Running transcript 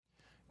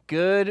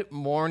Good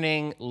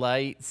morning,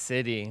 Light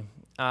City.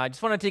 I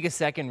just want to take a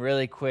second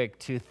really quick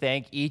to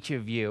thank each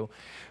of you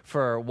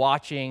for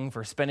watching,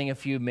 for spending a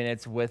few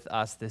minutes with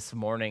us this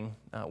morning.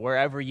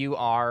 Wherever you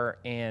are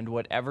and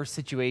whatever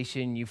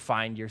situation you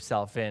find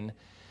yourself in,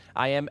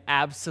 I am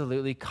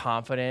absolutely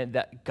confident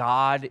that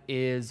God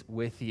is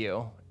with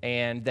you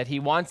and that He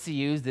wants to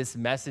use this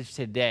message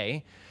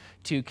today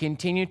to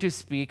continue to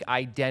speak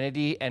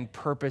identity and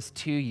purpose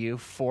to you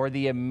for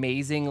the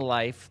amazing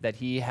life that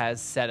He has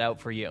set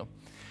out for you.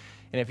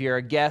 And if you're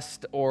a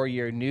guest or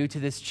you're new to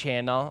this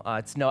channel,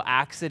 it's no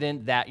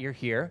accident that you're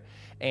here.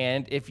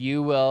 And if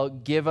you will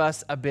give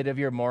us a bit of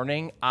your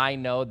morning, I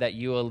know that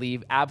you will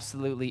leave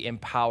absolutely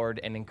empowered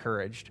and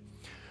encouraged.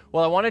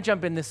 Well, I want to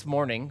jump in this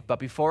morning, but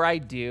before I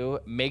do,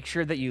 make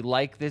sure that you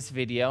like this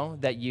video,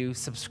 that you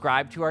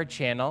subscribe to our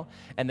channel,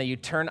 and that you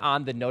turn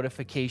on the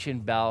notification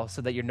bell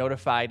so that you're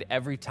notified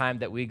every time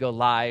that we go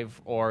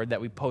live or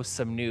that we post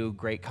some new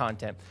great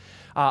content.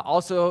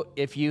 Also,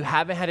 if you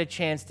haven't had a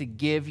chance to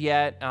give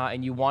yet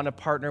and you want to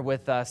partner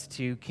with us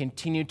to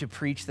continue to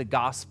preach the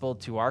gospel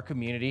to our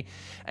community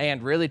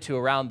and really to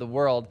around the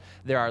world,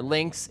 there are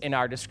links in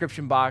our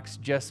description box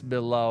just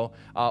below.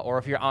 Or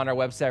if you're on our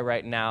website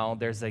right now,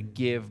 there's a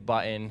give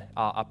button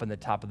up in the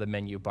top of the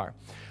menu bar.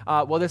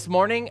 Well, this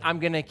morning, I'm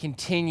going to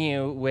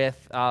continue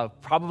with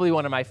probably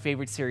one of my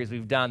favorite series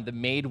we've done, the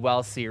Made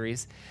Well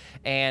series.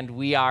 And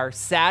we are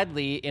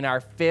sadly in our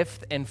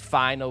fifth and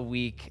final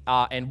week.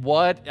 And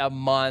what a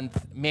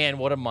month, man,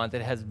 what a month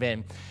it has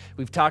been.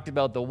 We've talked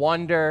about the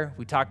wonder,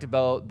 we talked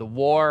about the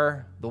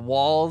war, the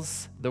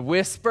walls, the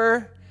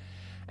whisper.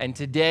 And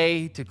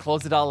today, to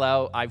close it all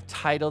out, I've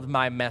titled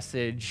my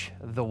message,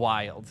 The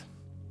Wild.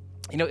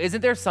 You know,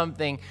 isn't there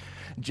something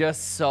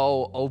just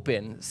so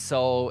open,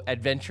 so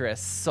adventurous,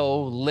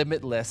 so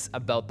limitless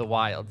about the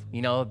wild?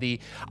 You know,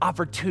 the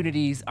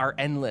opportunities are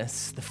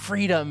endless. The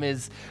freedom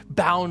is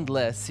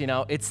boundless. You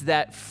know, it's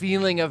that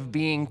feeling of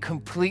being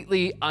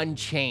completely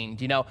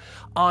unchained, you know,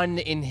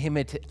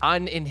 uninhibited.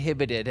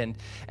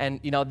 And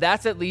you know,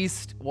 that's at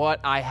least what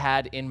I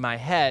had in my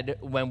head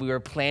when we were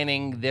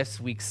planning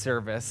this week's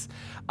service.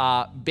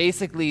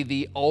 Basically,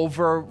 the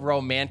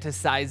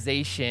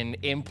over-romanticization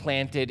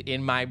implanted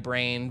in my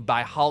brain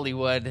by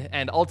Hollywood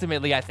and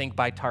ultimately, I think,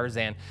 by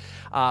Tarzan.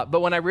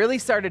 But when I really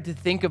started to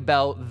think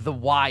about the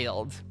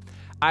wild,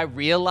 I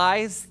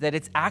realized that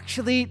it's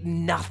actually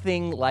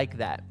nothing like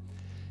that.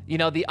 You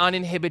know, the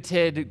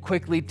uninhibited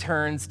quickly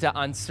turns to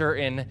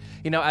uncertain.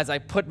 You know, as I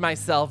put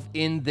myself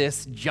in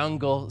this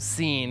jungle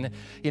scene,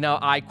 you know,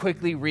 I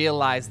quickly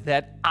realized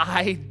that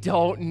I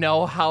don't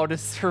know how to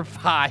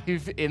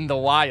survive in the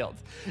wild.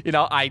 You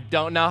know, I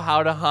don't know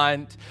how to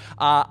hunt.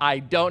 I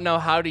don't know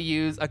how to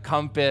use a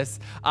compass.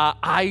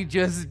 I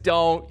just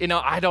don't,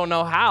 I don't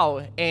know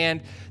how.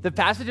 And the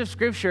passage of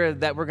scripture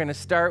that we're going to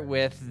start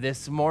with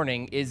this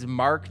morning is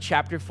Mark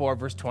chapter 4,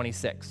 verse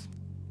 26.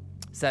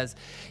 It says,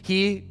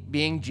 "He,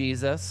 being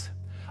Jesus,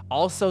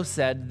 also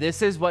said,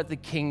 'This is what the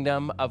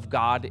kingdom of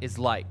God is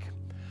like.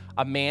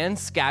 A man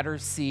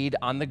scatters seed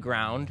on the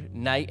ground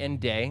night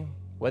and day.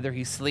 Whether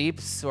he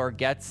sleeps or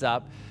gets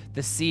up,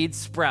 the seed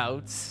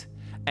sprouts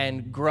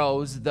and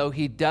grows, though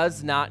he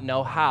does not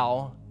know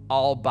how,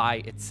 all by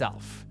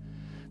itself.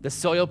 The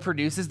soil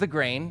produces the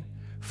grain,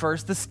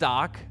 first the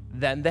stalk,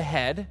 then the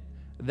head,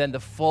 then the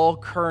full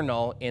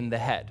kernel in the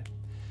head.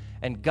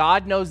 And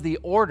God knows the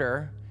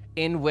order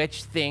in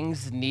which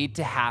things need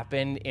to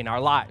happen in our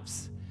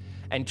lives.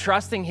 And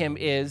trusting Him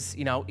is,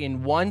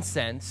 in one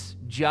sense,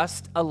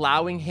 just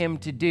allowing Him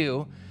to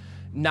do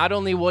not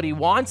only what He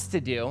wants to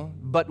do,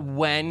 but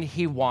when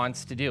He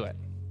wants to do it.'"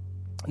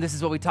 And this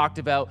is what we talked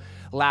about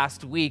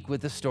last week with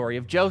the story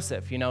of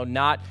Joseph,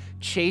 not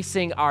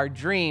chasing our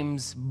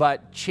dreams,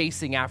 but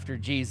chasing after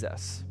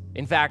Jesus.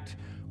 In fact,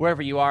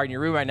 wherever you are in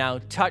your room right now,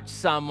 touch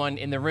someone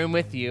in the room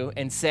with you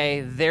and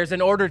say, "There's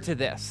an order to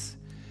this."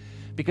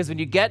 Because when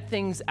you get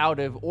things out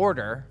of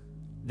order,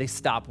 they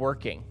stop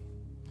working.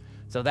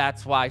 So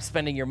that's why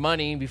spending your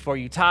money before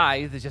you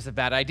tithe is just a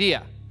bad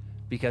idea,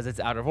 because it's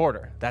out of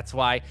order. That's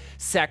why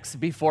sex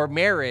before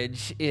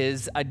marriage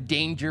is a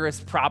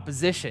dangerous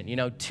proposition.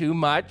 Too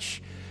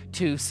much,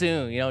 too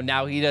soon.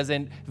 Now he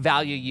doesn't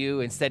value you,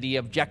 instead he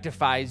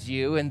objectifies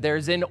you, and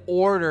there's an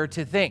order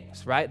to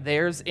things, right?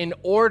 There's an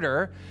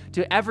order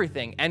to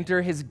everything.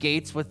 Enter his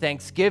gates with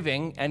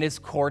thanksgiving and his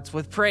courts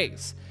with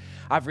praise.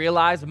 I've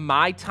realized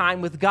my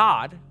time with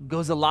God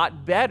goes a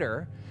lot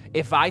better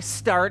if I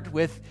start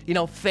with,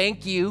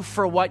 thank you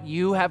for what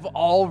you have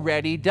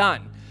already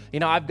done.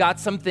 I've got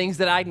some things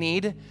that I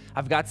need.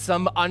 I've got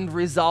some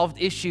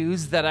unresolved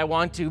issues that I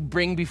want to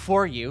bring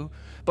before you.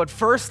 But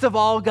first of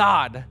all,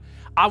 God,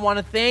 I want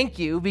to thank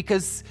you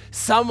because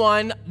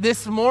someone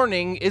this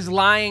morning is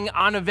lying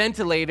on a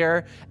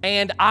ventilator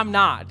and I'm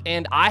not.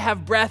 And I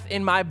have breath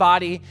in my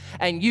body.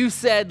 And you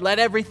said, let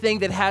everything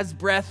that has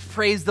breath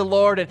praise the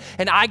Lord.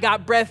 And I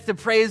got breath to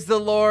praise the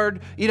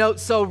Lord.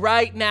 So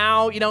right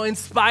now, in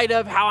spite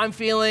of how I'm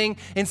feeling,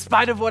 in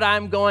spite of what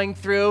I'm going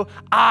through,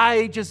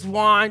 I just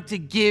want to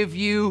give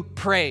you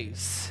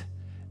praise.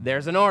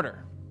 There's an order.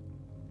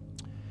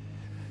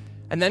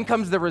 And then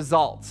comes the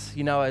results.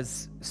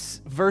 As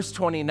verse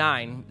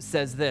 29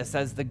 says this,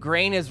 as the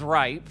grain is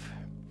ripe,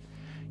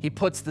 he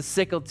puts the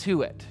sickle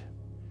to it.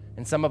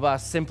 And some of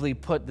us simply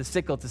put the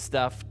sickle to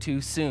stuff too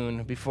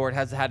soon before it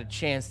has had a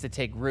chance to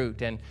take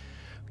root. And,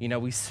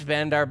 we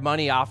spend our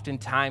money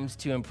oftentimes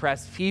to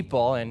impress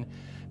people and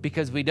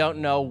because we don't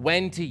know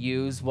when to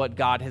use what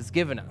God has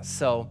given us.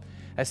 So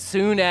as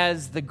soon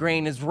as the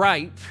grain is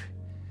ripe,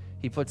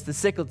 he puts the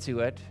sickle to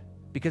it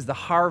because the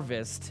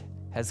harvest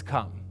has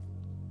come.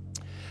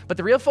 But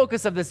the real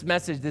focus of this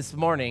message this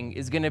morning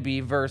is going to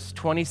be verse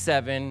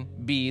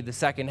 27b, the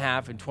second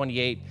half, and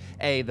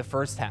 28a, the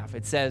first half.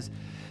 It says,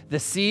 the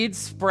seed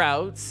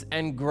sprouts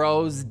and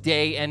grows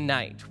day and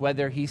night.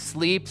 Whether he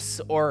sleeps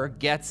or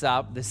gets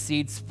up, the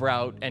seed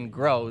sprout and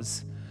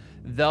grows,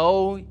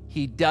 though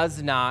he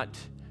does not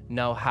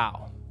know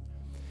how.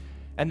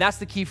 And that's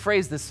the key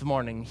phrase this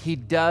morning. He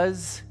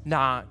does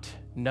not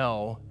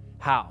know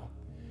how.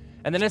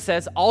 And then it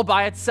says, all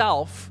by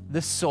itself,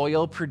 the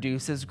soil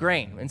produces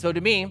grain. And so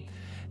to me,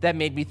 that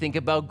made me think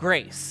about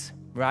grace,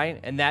 right?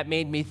 And that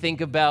made me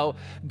think about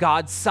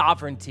God's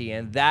sovereignty.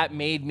 And that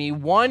made me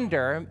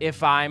wonder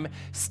if I'm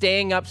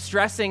staying up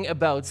stressing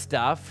about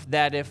stuff,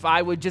 that if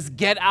I would just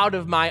get out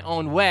of my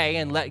own way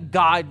and let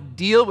God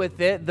deal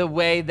with it the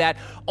way that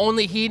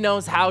only he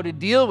knows how to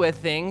deal with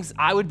things,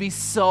 I would be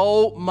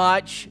so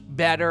much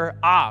better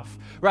off.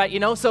 Right,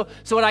 so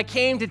what I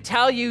came to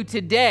tell you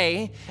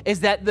today is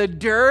that the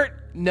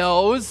dirt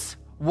knows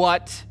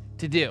what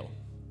to do.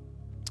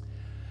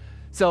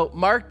 So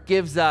Mark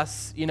gives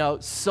us,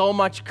 so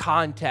much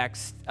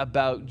context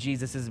about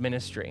Jesus'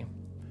 ministry.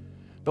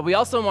 But we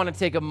also want to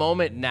take a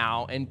moment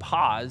now and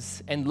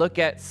pause and look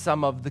at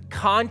some of the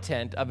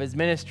content of his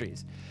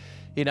ministries.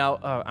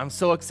 I'm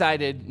so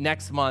excited.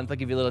 Next month, I'll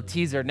give you a little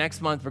teaser. Next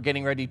month, we're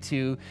getting ready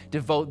to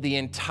devote the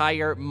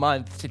entire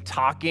month to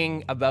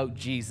talking about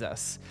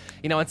Jesus.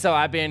 And so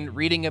I've been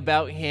reading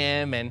about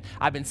him and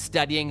I've been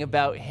studying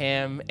about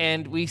him.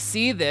 And we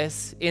see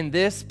this in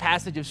this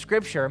passage of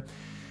scripture.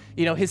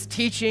 His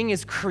teaching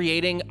is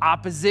creating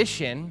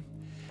opposition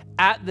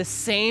at the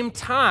same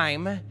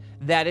time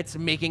that it's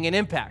making an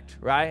impact,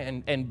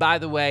 right? And by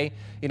the way,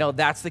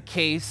 that's the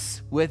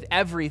case with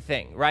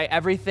everything, right?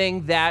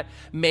 Everything that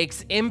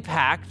makes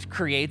impact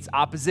creates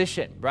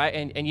opposition, right?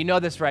 And you know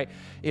this, right?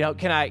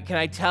 Can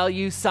I tell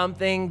you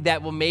something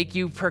that will make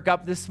you perk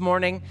up this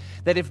morning?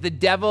 That if the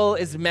devil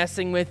is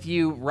messing with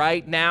you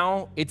right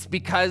now, it's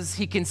because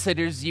he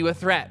considers you a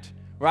threat,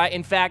 right?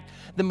 In fact,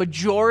 the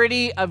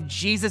majority of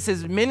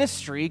Jesus's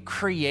ministry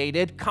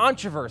created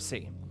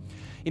controversy.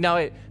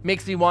 It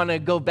makes me want to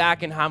go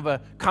back and have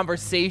a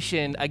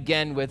conversation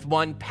again with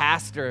one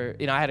pastor.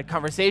 I had a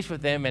conversation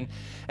with him and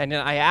then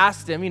I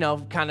asked him,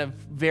 kind of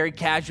very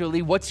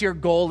casually, what's your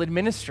goal in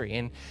ministry?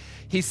 And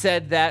he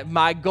said that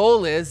my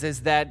goal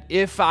is that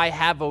if I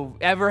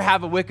ever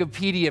have a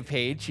Wikipedia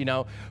page,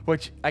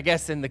 which I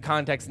guess in the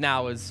context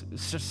now is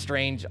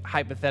strange,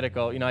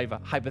 hypothetical, I have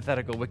a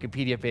hypothetical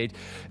Wikipedia page,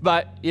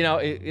 but,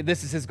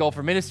 this is his goal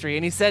for ministry.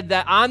 And he said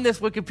that on this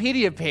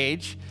Wikipedia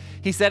page,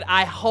 he said,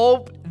 I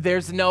hope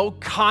there's no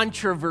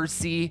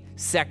controversy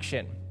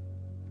section.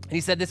 And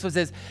he said this was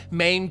his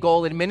main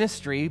goal in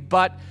ministry,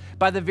 but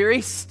by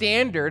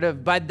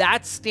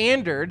that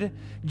standard,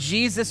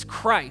 Jesus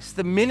Christ,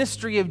 the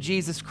ministry of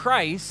Jesus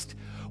Christ,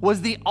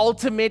 was the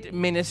ultimate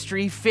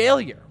ministry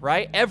failure,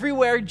 right?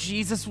 Everywhere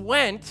Jesus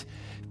went,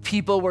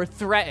 people were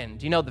threatened.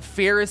 The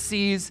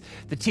Pharisees,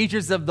 the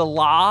teachers of the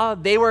law,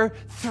 they were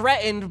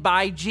threatened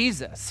by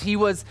Jesus. He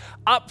was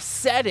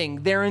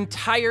upsetting their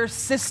entire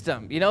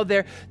system.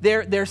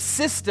 Their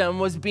system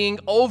was being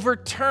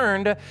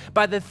overturned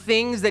by the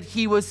things that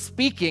he was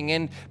speaking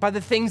and by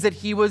the things that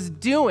he was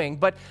doing.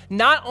 But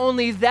not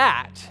only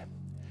that,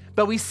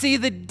 but we see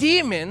the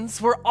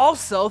demons were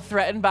also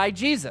threatened by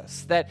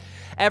Jesus, that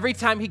every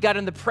time he got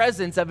in the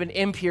presence of an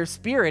impure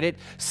spirit, it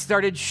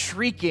started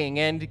shrieking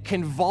and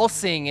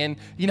convulsing and,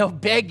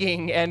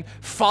 begging and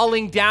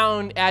falling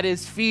down at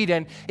his feet.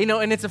 And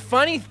it's a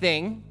funny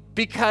thing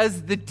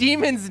because the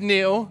demons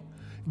knew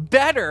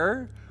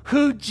better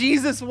who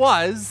Jesus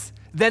was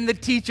than the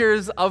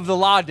teachers of the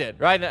law did,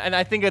 right? And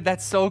I think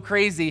that's so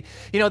crazy.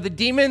 The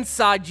demons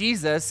saw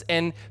Jesus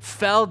and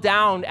fell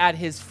down at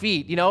his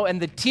feet,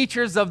 and the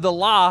teachers of the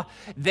law,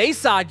 they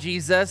saw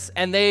Jesus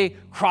and they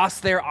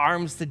crossed their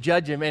arms to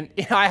judge him. And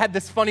I had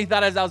this funny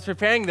thought as I was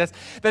preparing this,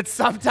 that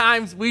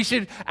sometimes we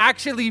should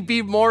actually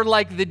be more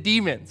like the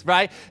demons,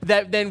 right?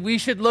 That then we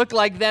should look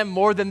like them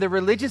more than the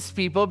religious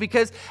people,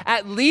 because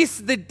at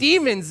least the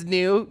demons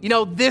knew,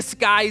 this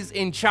guy's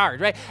in charge,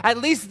 right? At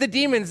least the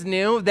demons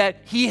knew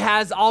that he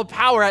has all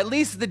power. At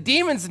least the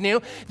demons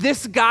knew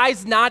this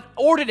guy's not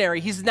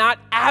ordinary. He's not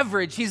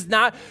average. He's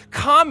not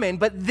common,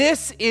 but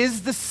this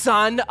is the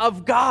Son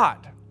of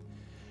God.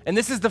 And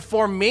this is the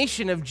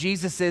formation of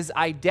Jesus's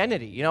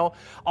identity.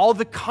 All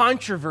the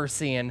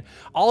controversy and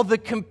all the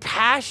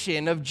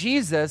compassion of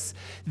Jesus,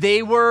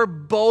 they were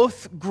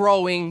both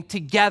growing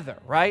together,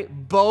 right?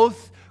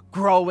 Both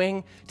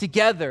growing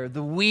together,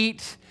 the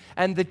wheat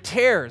and the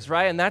tares,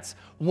 right? And that's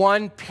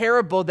one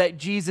parable that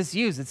Jesus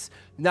used. It's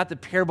not the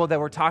parable that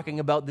we're talking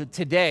about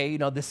today,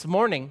 this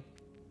morning,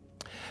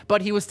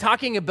 but he was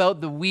talking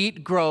about the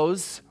wheat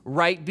grows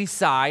right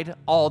beside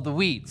all the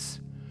weeds,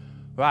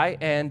 right?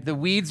 And the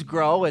weeds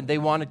grow and they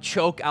want to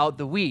choke out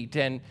the wheat.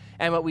 And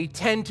what we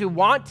tend to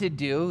want to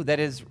do, that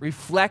is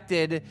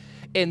reflected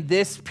in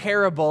this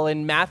parable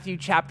in Matthew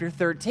chapter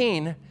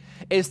 13,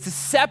 is to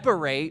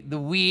separate the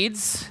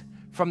weeds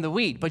from the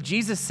wheat. But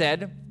Jesus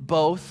said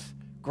both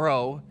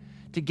grow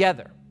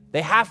together.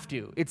 They have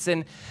to. It's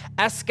an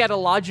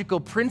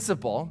eschatological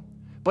principle,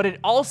 but it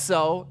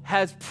also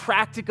has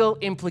practical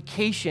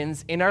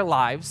implications in our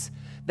lives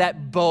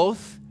that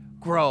both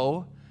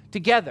grow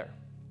together.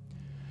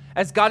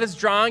 As God is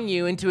drawing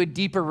you into a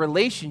deeper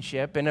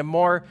relationship and a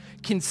more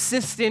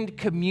consistent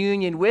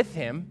communion with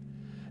Him,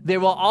 there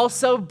will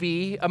also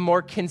be a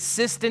more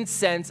consistent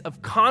sense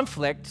of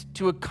conflict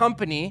to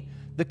accompany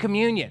the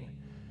communion,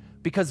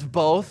 because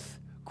both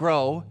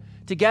grow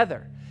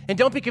together. And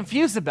don't be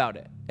confused about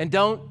it. And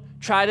don't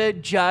try to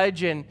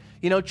judge and,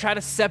 try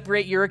to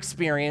separate your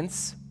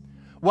experience.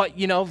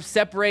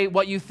 Separate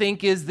what you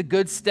think is the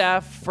good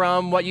stuff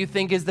from what you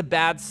think is the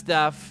bad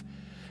stuff.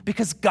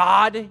 Because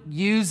God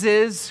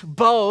uses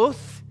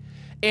both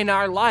in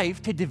our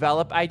life to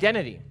develop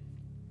identity.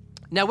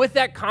 Now, with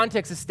that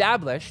context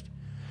established,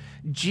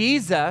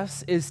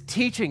 Jesus is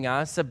teaching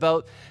us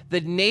about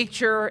the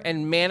nature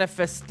and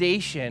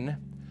manifestation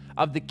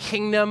of the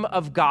kingdom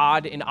of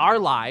God in our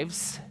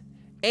lives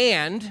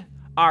and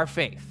our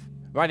faith,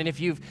 right? And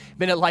if you've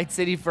been at Light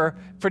City for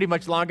pretty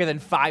much longer than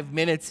 5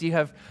 minutes, you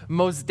have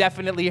most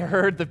definitely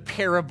heard the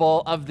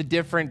parable of the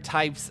different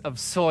types of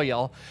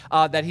soil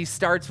that he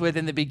starts with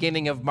in the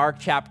beginning of Mark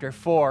chapter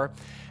 4.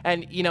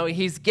 And,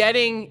 he's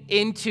getting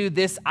into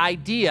this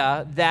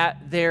idea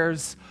that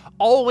there's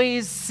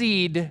always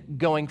seed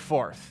going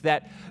forth,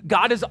 that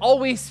God is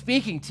always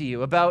speaking to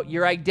you about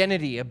your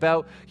identity,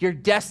 about your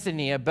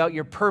destiny, about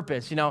your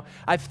purpose.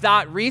 I've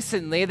thought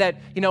recently that,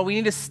 we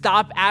need to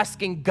stop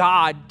asking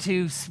God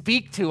to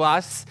speak to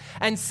us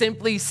and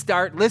simply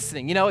start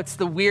listening. It's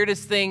the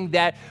weirdest thing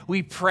that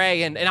we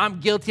pray, and I'm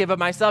guilty of it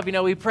myself.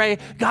 We pray,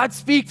 God,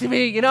 speak to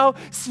me,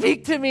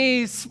 speak to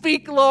me,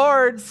 speak,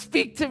 Lord,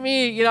 speak to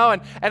me,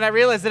 and I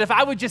realized that if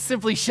I would just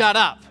simply shut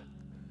up,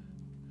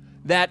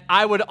 that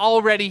I would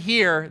already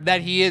hear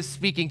that he is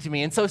speaking to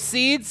me. And so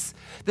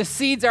the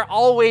seeds are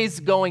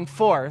always going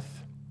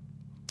forth.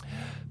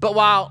 But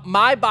while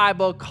my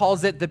Bible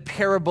calls it the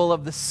parable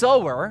of the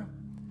sower,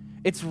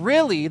 it's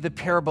really the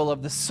parable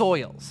of the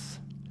soils.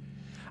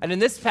 And in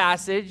this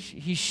passage,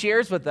 he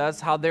shares with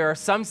us how there are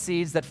some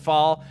seeds that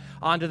fall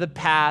onto the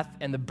path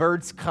and the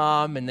birds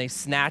come and they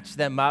snatch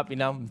them up.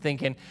 I'm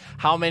thinking,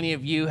 how many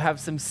of you have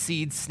some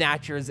seed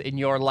snatchers in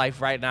your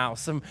life right now?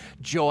 Some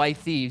joy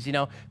thieves,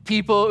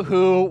 people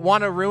who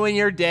want to ruin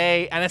your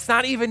day, and it's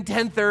not even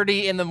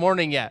 10:30 in the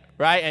morning yet,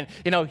 right?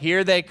 And,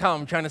 here they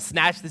come trying to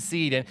snatch the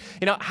seed.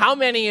 And, how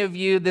many of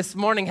you this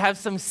morning have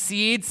some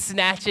seed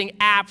snatching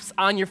apps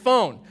on your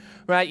phone?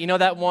 Right?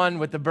 That one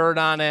with the bird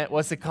on it.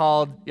 What's it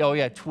called? Oh,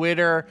 yeah,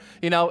 Twitter.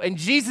 And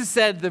Jesus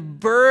said the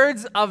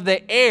birds of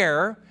the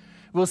air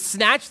will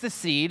snatch the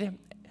seed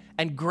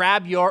and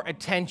grab your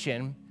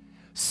attention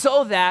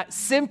so that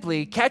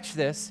simply, catch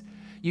this,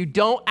 you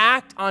don't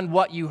act on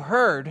what you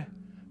heard,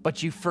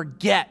 but you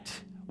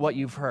forget what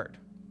you've heard.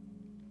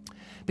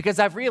 Because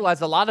I've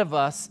realized a lot of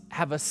us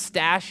have a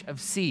stash of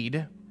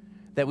seed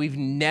that we've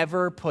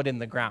never put in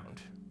the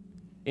ground.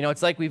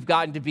 It's like we've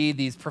gotten to be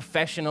these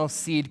professional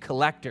seed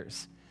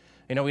collectors.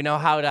 We know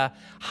how to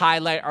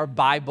highlight our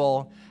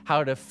Bible,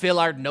 how to fill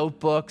our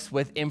notebooks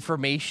with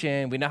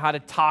information. We know how to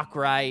talk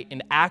right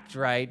and act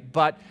right,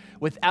 but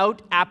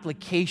without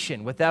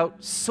application,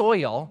 without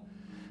soil,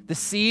 the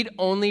seed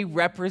only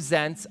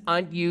represents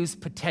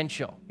unused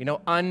potential,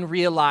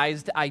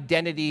 unrealized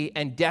identity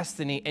and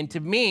destiny. And to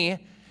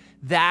me,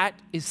 that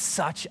is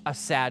such a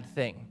sad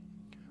thing.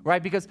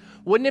 Right? Because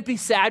wouldn't it be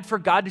sad for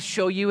God to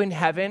show you in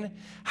heaven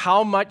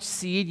how much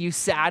seed you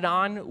sat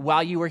on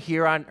while you were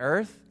here on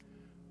earth?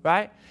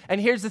 Right? And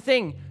here's the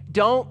thing.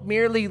 Don't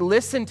merely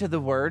listen to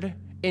the word.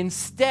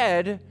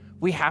 Instead,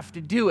 we have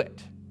to do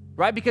it.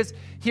 Right? Because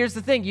here's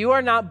the thing. You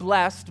are not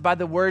blessed by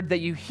the word that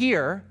you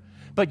hear,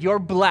 but you're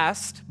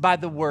blessed by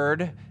the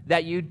word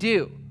that you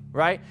do.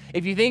 Right?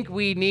 If you think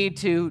we need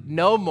to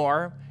know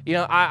more,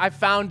 I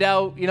found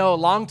out, a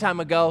long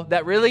time ago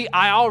that really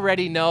I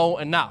already know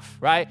enough.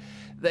 Right?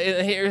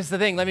 Here's the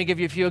thing. Let me give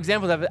you a few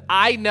examples of it.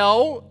 I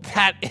know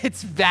that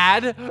it's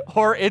bad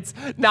or it's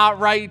not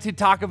right to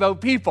talk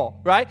about people,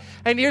 right?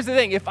 And here's the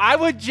thing. If I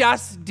would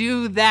just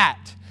do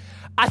that,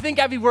 I think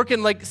I'd be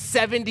working like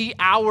 70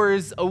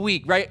 hours a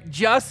week, right?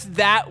 Just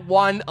that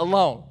one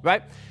alone,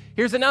 right?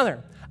 Here's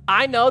another.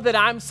 I know that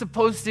I'm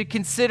supposed to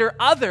consider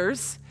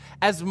others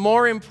as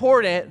more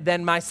important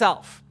than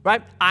myself,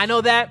 right? I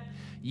know that.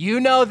 You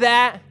know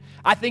that.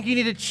 I think you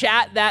need to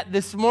chat that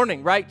this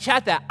morning, right?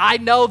 Chat that. I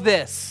know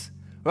this.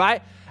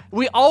 Right?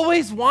 We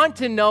always want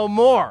to know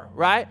more,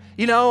 right?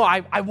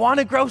 I want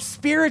to grow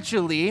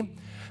spiritually,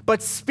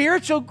 but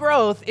spiritual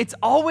growth, it's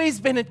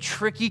always been a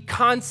tricky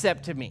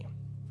concept to me.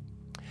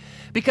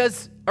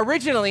 Because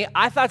originally,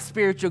 I thought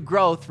spiritual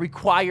growth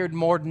required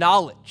more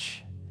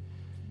knowledge.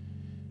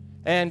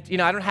 And,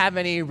 I don't have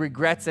any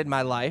regrets in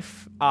my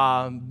life.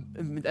 I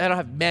don't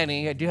have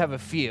many. I do have a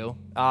few.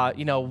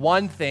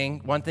 One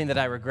thing that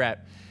I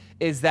regret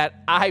is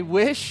that I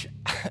wish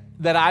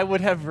that I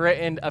would have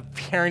written a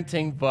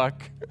parenting book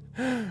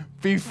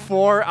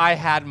before I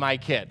had my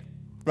kid,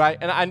 right?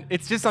 And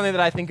it's just something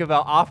that I think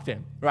about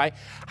often, right?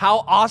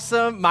 How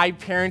awesome my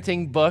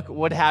parenting book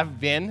would have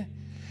been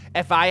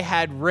if I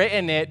had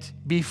written it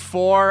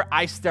before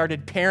I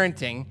started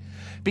parenting,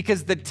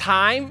 because the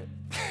time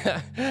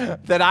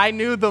that I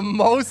knew the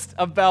most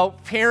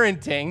about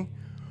parenting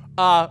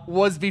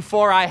was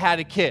before I had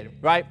a kid,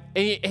 right?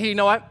 And you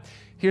know what?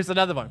 Here's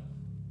another one.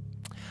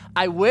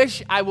 I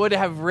wish I would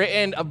have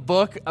written a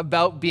book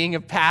about being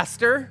a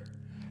pastor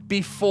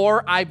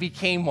before I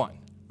became one,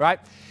 right?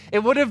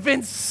 It would have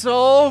been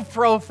so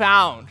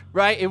profound,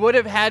 right? It would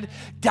have had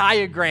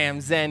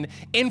diagrams and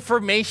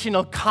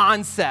informational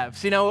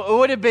concepts. It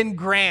would have been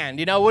grand.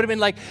 It would have been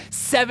like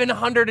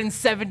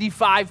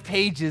 775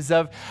 pages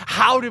of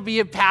how to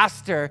be a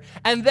pastor.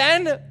 And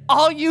then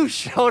all you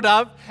showed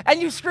up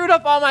and you screwed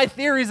up all my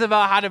theories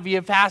about how to be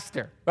a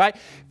pastor, right?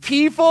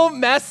 People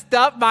messed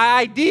up my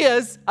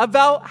ideas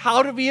about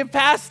how to be a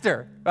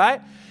pastor,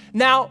 right?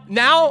 Now,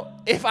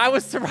 if I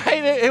was to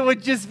write it, it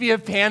would just be a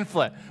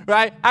pamphlet,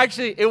 right?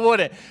 Actually, it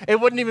wouldn't. It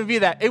wouldn't even be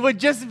that. It would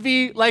just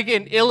be like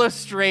an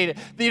illustrated.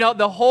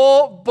 The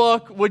whole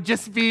book would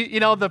just be,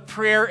 the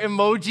prayer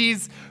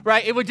emojis,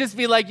 right? It would just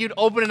be like you'd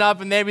open it up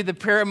and there'd be the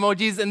prayer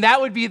emojis, and that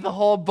would be the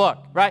whole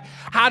book, right?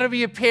 How to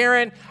be a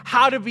parent,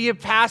 how to be a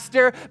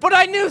pastor. But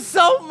I knew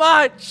so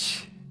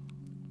much.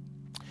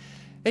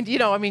 And you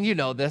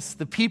know this.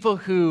 The people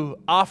who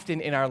often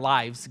in our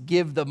lives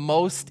give the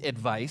most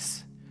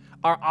advice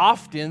are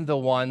often the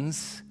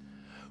ones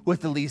with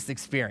the least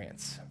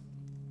experience,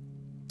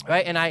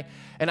 right? And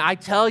I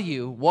tell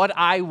you what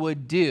I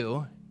would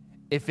do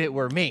if it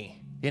were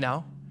me,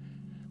 Let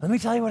me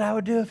tell you what I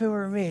would do if it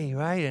were me,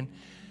 right?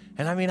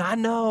 And I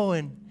know,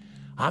 and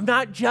I'm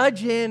not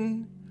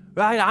judging,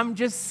 right? I'm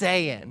just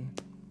saying.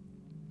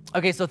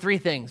 Okay, so 3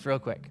 things real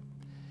quick.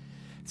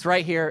 It's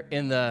right here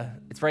in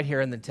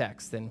the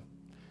text, and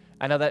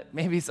I know that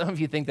maybe some of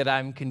you think that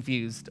I'm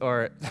confused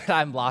or that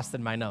I'm lost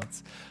in my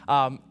notes.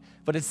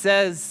 But it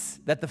says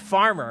that the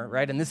farmer,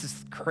 right, and this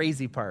is the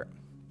crazy part,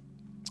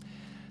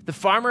 the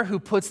farmer who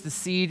puts the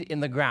seed in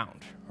the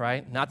ground,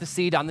 right, not the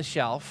seed on the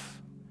shelf,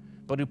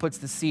 but who puts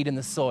the seed in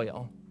the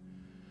soil.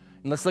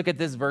 And let's look at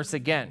this verse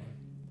again.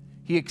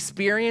 He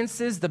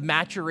experiences the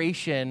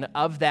maturation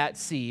of that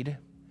seed,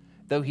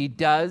 though he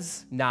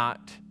does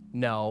not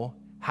know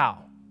how.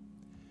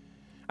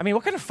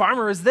 What kind of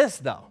farmer is this,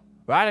 though,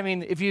 right?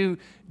 If you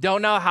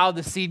don't know how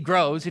the seed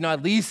grows,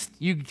 at least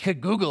you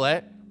could Google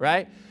it,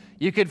 right?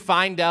 You could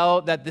find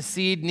out that the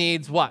seed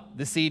needs what?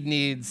 The seed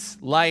needs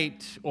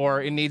light,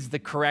 or it needs the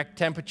correct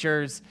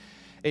temperatures.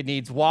 It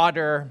needs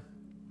water,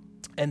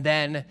 and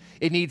then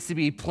it needs to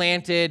be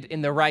planted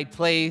in the right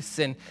place.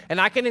 And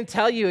I can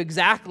tell you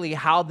exactly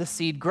how the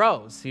seed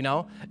grows.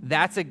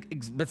 That's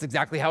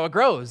exactly how it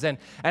grows. And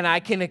I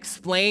can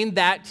explain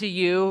that to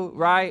you,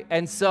 right?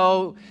 And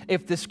so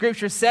if the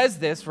scripture says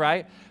this,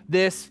 right,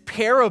 this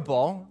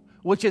parable,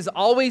 which is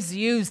always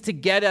used to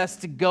get us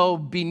to go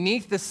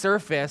beneath the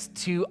surface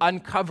to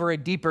uncover a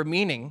deeper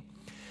meaning.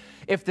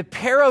 If the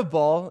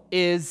parable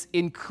is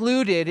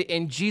included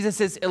in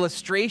Jesus'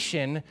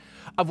 illustration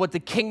of what the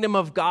kingdom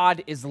of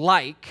God is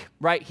like,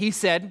 right? He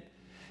said,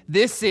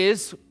 this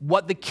is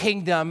what the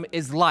kingdom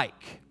is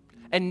like.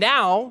 And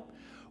now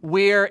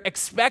we're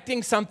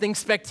expecting something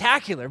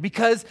spectacular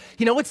because,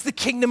 it's the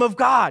kingdom of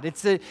God.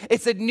 It's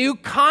a new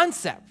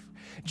concept.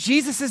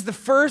 Jesus is the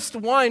first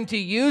one to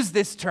use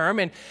this term,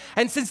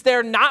 and since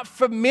they're not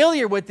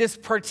familiar with this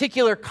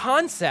particular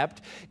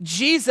concept,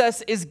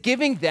 Jesus is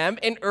giving them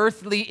an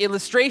earthly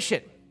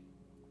illustration.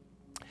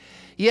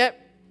 Yet,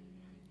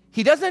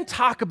 he doesn't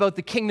talk about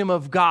the kingdom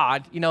of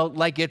God,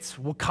 like it's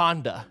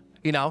Wakanda.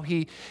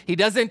 He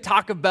doesn't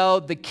talk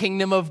about the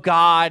kingdom of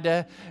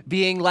God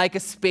being like a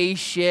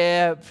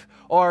spaceship,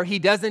 or he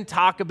doesn't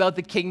talk about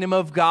the kingdom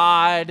of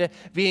God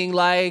being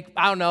like,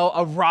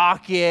 a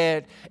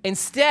rocket.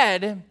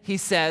 Instead, he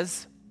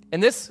says,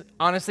 and this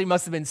honestly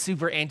must have been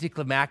super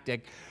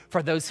anticlimactic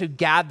for those who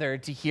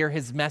gathered to hear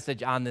his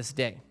message on this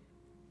day.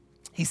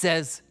 He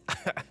says,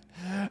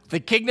 the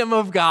kingdom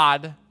of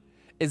God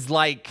is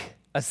like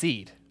a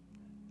seed.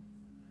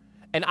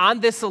 And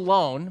on this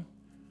alone,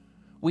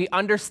 we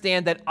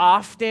understand that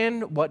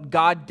often what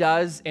God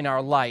does in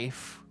our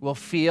life will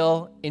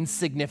feel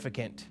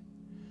insignificant.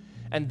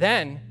 And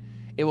then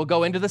it will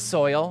go into the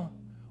soil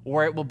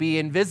where it will be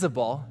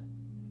invisible.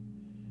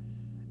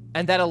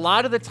 And that a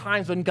lot of the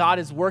times when God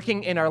is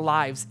working in our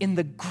lives in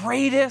the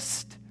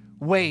greatest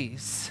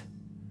ways,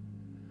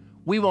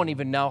 we won't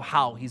even know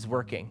how he's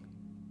working.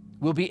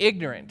 We'll be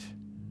ignorant.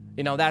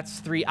 That's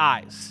 3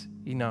 I's.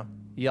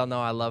 Y'all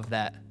know I love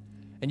that.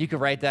 And you can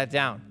write that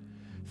down.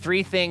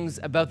 3 things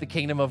about the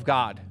kingdom of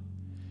God.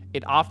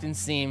 It often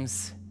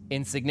seems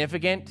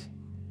insignificant,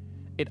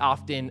 it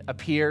often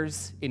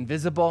appears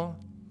invisible,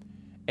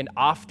 and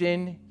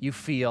often you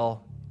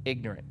feel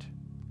ignorant.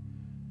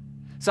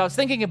 So I was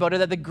thinking about it,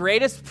 that the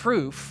greatest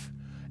proof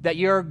that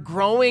you're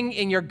growing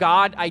in your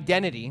God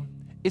identity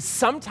is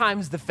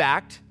sometimes the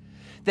fact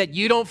that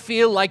you don't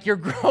feel like you're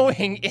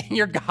growing in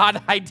your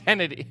God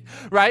identity,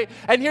 right?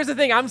 And here's the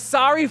thing, I'm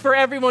sorry for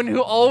everyone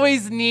who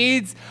always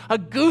needs a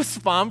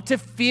goosebump to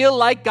feel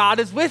like God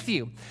is with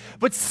you.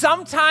 But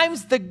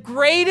sometimes the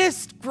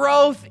greatest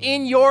growth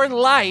in your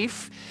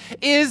life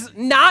is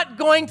not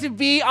going to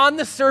be on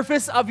the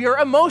surface of your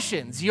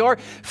emotions, your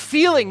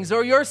feelings,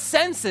 or your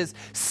senses.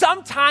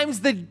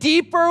 Sometimes the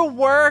deeper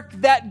work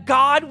that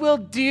God will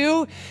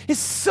do is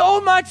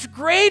so much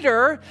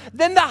greater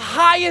than the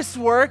highest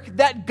work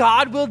that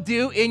God will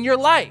do in your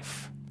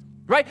life,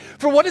 right?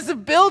 For what is a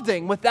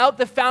building without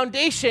the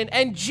foundation?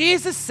 And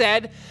Jesus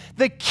said,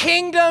 the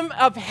kingdom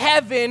of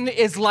heaven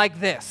is like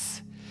this.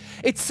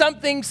 It's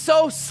something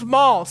so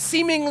small,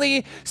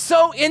 seemingly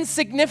so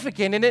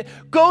insignificant, and it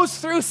goes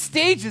through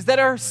stages that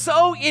are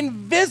so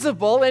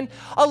invisible, and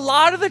a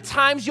lot of the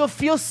times you'll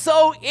feel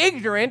so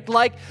ignorant,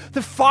 like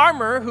the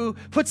farmer who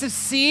puts a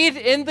seed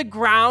in the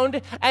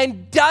ground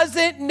and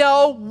doesn't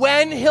know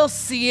when he'll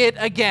see it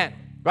again,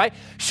 right?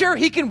 Sure,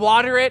 he can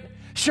water it.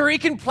 Sure, he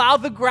can plow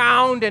the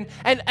ground,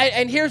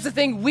 and here's the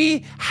thing,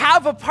 we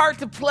have a part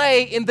to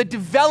play in the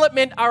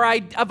development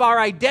of our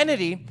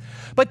identity.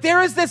 But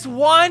there is this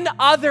one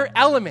other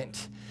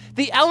element,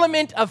 the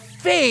element of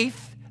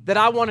faith that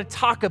I want to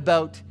talk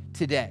about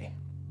today,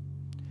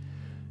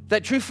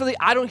 that truthfully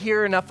I don't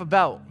hear enough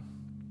about.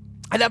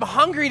 And I'm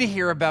hungry to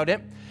hear about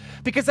it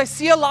because I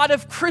see a lot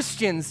of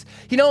Christians,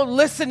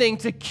 listening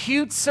to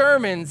cute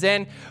sermons,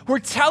 and we're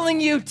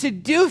telling you to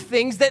do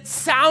things that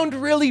sound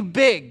really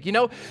big,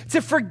 to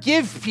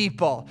forgive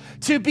people,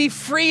 to be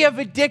free of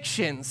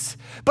addictions.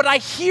 But I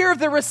hear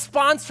the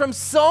response from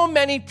so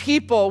many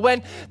people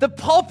when the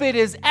pulpit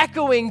is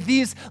echoing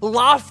these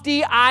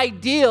lofty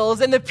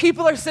ideals, and the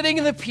people are sitting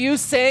in the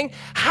pews saying,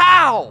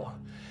 how?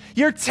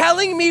 You're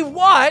telling me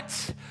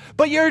what?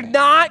 But you're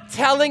not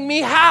telling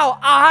me how.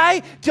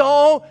 I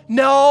don't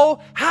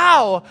know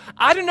how.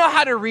 I don't know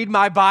how to read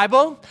my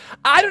Bible.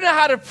 I don't know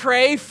how to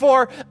pray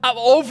for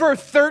over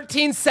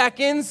 13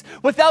 seconds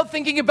without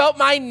thinking about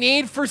my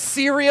need for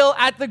cereal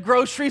at the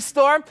grocery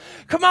store.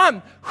 Come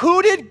on,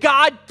 who did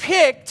God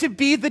pick to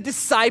be the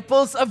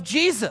disciples of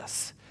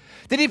Jesus?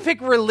 Did he pick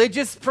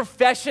religious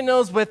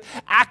professionals with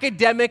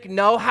academic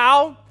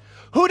know-how?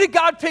 Who did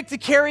God pick to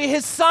carry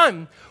his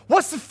son?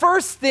 What's the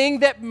first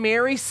thing that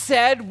Mary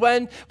said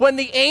when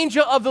the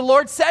angel of the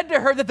Lord said to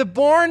her that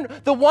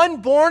the one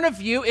born of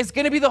you is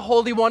going to be the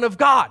Holy One of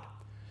God?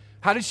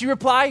 How did she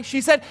reply? She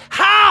said,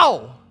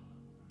 how?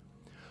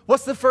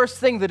 What's the first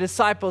thing the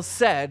disciples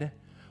said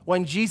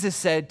when Jesus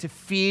said to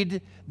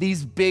feed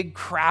these big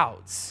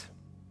crowds?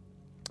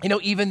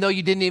 Even though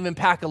you didn't even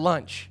pack a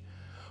lunch.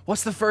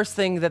 What's the first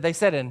thing that they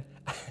said? And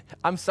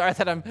I'm sorry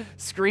that I'm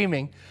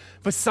screaming,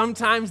 but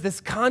sometimes this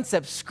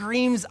concept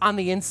screams on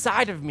the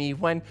inside of me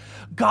when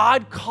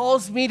God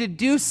calls me to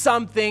do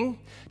something,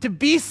 to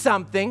be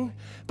something,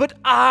 but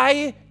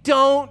I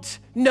don't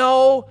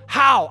know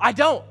how. I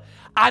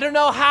don't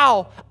know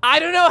how. I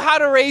don't know how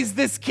to raise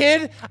this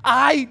kid.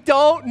 I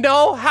don't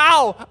know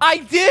how. I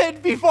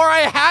did before I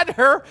had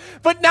her,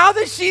 but now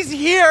that she's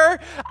here,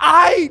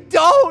 I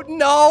don't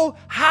know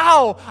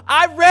how.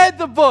 I read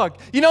the book,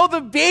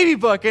 the baby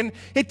book, and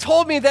it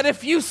told me that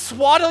if you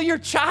swaddle your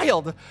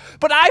child,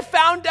 but I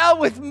found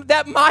out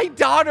that my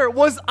daughter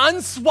was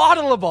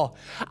unswaddleable.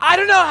 I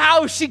don't know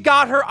how she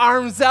got her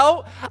arms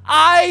out.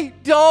 I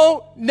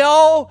don't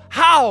know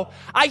how.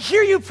 I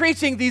hear you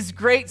preaching these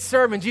great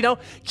sermons,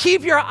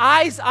 keep your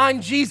eyes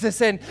on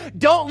Jesus and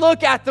don't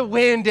look at the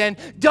wind and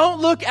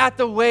don't look at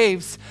the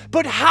waves.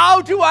 But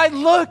how do I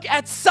look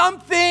at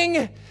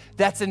something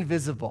that's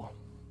invisible?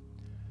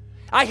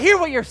 I hear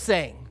what you're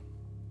saying,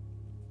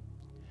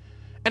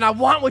 and I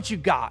want what you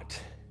got,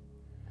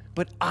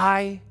 but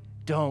I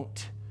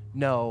don't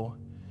know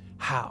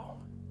how.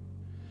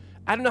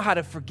 I don't know how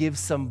to forgive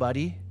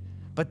somebody,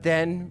 but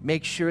then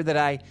make sure that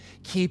I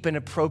keep an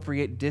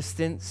appropriate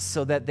distance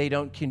so that they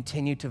don't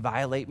continue to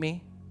violate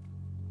me.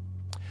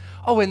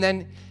 Oh, and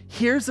then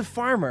here's a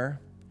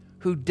farmer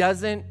who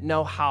doesn't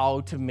know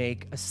how to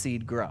make a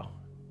seed grow.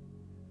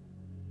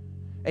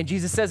 And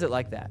Jesus says it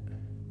like that.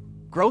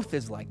 Growth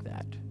is like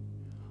that.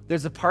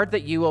 There's a part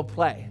that you will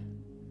play.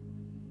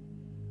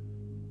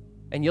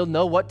 And you'll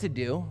know what to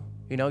do.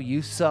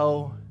 You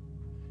sow,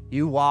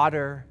 you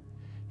water,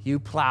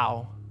 you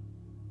plow.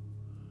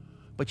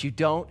 But you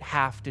don't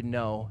have to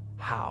know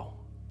how.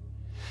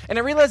 And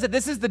I realize that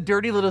this is the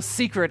dirty little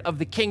secret of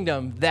the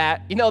kingdom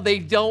that, they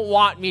don't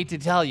want me to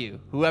tell you,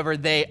 whoever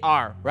they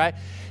are, right?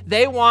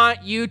 They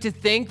want you to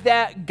think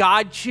that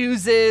God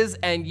chooses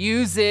and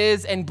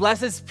uses and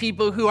blesses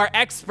people who are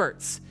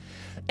experts.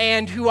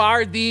 and who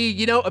are the,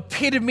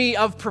 epitome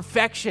of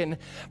perfection.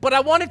 But I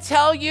want to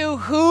tell you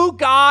who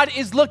God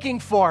is looking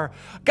for.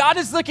 God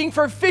is looking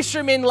for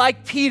fishermen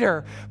like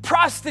Peter,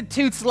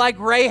 prostitutes like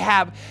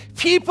Rahab,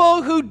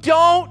 people who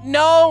don't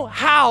know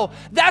how.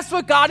 That's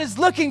what God is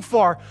looking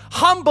for.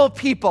 Humble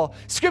people.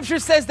 Scripture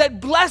says that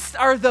blessed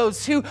are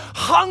those who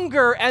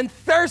hunger and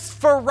thirst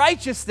for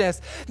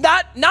righteousness,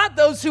 not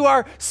those who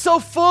are so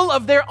full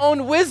of their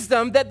own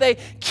wisdom that they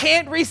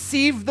can't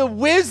receive the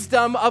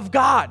wisdom of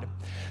God.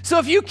 So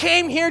if you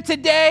came here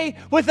today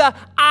with a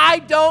I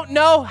don't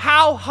know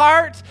how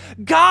heart,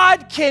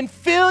 God can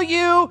fill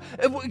you.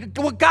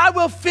 God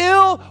will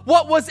fill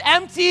what was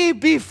empty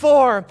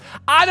before.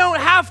 I don't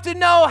have to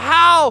know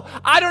how.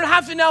 I don't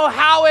have to know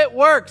how it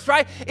works,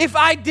 right? If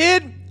I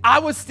did, I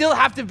would still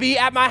have to be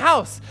at my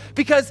house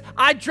because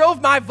I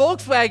drove my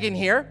Volkswagen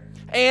here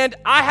and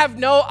I have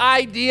no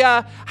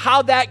idea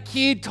how that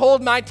key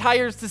told my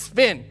tires to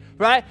spin.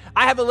 Right?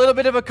 I have a little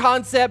bit of a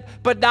concept,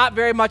 but not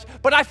very much.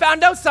 But I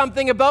found out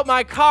something about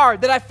my car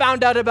that I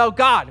found out about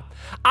God.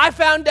 I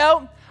found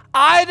out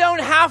I don't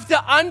have to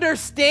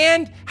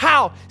understand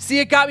how. See,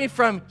 it got me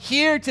from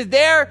here to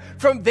there,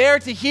 from there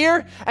to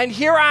here, and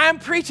here I am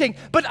preaching.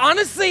 But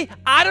honestly,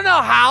 I don't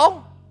know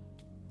how.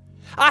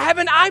 I have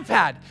an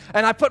iPad,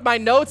 and I put my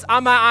notes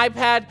on my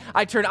iPad.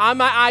 I turn on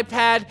my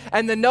iPad,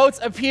 and the notes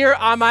appear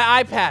on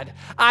my iPad.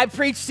 I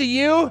preach to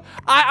you.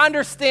 I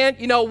understand,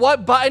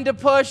 what button to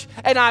push,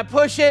 and I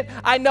push it.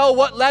 I know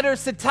what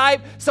letters to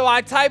type, so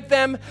I type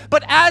them.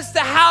 But as to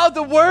how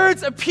the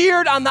words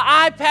appeared on the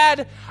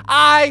iPad,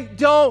 I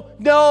don't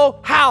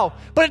know how.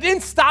 But it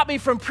didn't stop me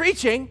from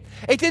preaching.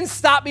 It didn't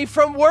stop me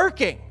from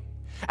working.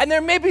 And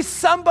there may be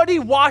somebody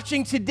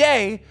watching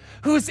today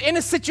who's in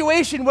a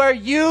situation where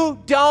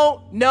you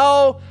don't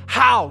know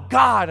how.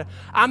 God,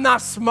 I'm not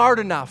smart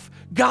enough.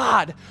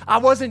 God, I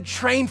wasn't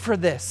trained for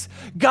this.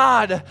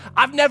 God,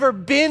 I've never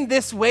been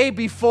this way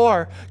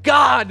before.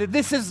 God,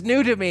 this is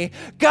new to me.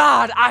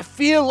 God, I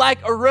feel like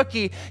a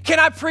rookie. Can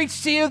I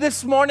preach to you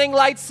this morning,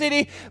 Light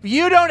City?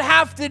 You don't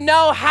have to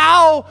know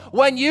how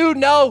when you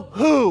know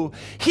who.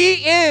 He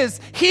is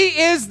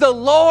the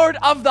Lord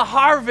of the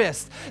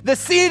harvest. The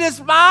seed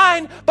is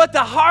mine, but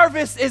the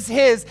harvest is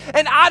his.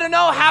 And I don't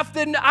have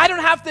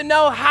to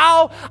know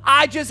how,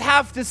 I just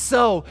have to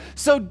sow.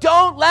 So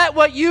don't let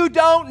what you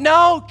don't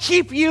know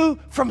keep you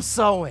from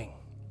sowing.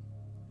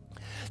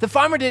 The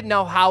farmer didn't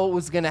know how it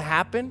was going to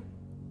happen,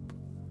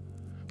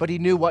 but he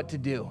knew what to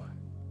do.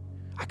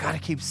 I got to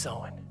keep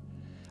sowing.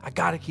 I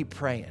got to keep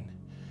praying.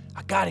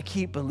 I got to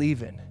keep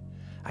believing.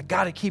 I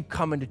got to keep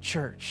coming to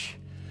church.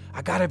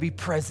 I got to be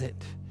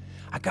present.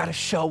 I got to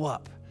show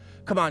up.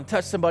 Come on,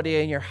 touch somebody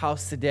in your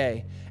house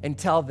today and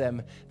tell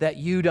them that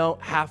you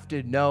don't have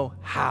to know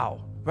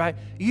how, right?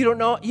 You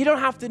don't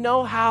have to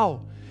know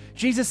how.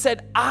 Jesus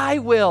said, I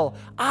will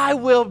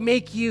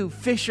make you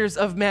fishers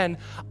of men.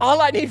 All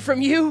I need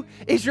from you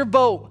is your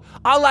boat.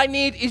 All I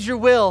need is your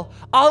will.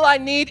 All I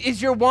need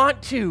is your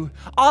want to.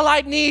 All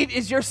I need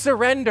is your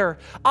surrender.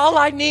 All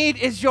I need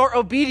is your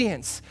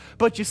obedience.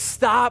 But you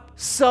stop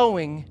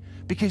sowing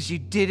because you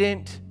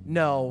didn't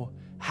know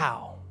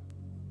how.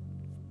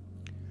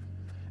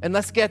 And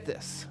let's get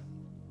this.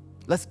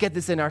 Let's get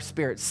this in our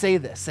spirit. Say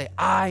this. Say,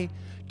 I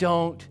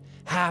don't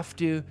have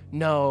to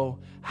know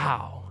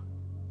how.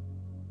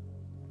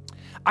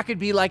 I could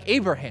be like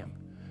Abraham,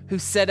 who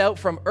set out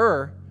from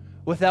Ur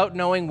without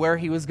knowing where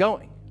he was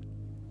going.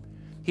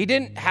 He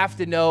didn't have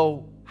to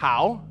know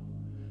how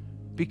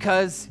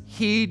because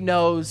he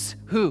knows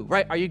who,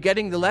 right? Are you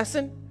getting the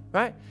lesson,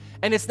 right?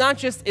 And it's not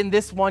just in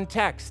this one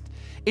text.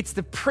 It's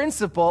the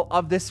principle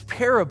of this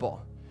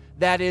parable.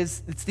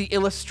 It's the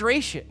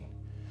illustration.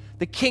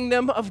 The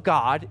kingdom of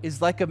God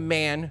is like a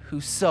man who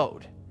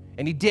sowed,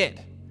 and he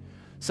did.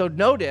 So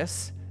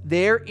notice,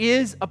 there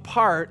is a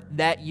part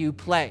that you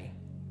play.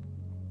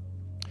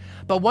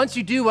 But once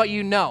you do what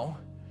you know,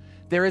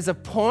 there is a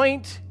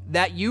point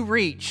that you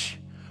reach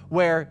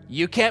where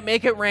you can't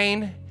make it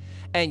rain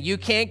and you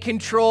can't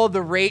control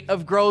the rate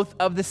of growth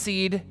of the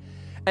seed.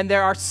 And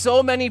there are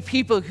so many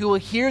people who will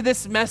hear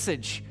this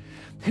message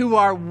who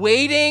are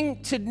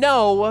waiting to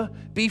know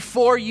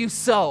before you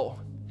sow.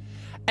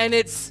 And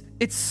it's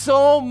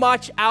so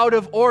much out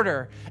of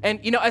order.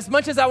 And as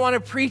much as I want to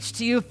preach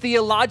to you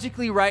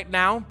theologically right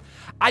now,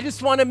 I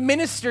just want to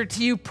minister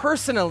to you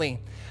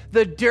personally.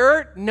 The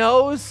dirt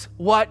knows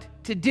what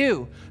to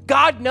do.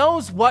 God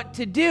knows what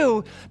to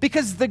do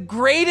because the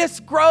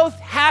greatest growth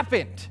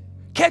happened.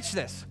 Catch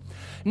this.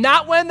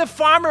 Not when the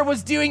farmer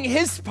was doing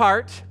his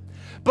part,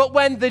 but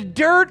when the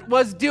dirt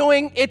was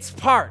doing its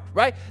part,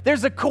 right?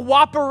 There's a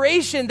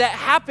cooperation that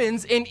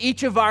happens in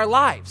each of our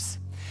lives.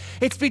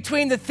 It's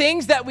between the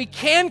things that we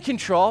can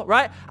control,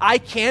 right? I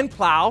can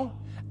plow,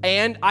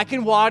 and I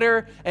can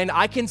water, and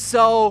I can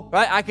sow,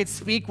 right? I can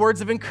speak words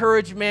of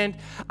encouragement.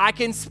 I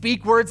can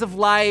speak words of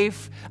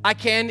life. I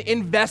can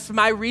invest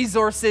my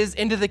resources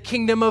into the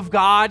kingdom of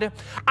God.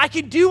 I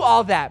can do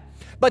all that.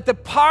 But the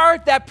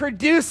part that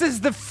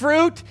produces the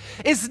fruit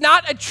is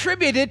not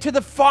attributed to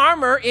the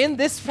farmer in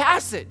this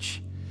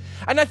passage.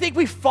 And I think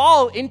we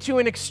fall into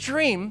an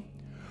extreme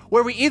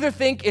where we either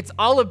think it's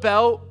all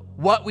about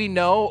what we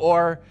know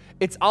or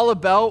it's all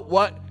about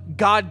what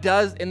God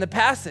does in the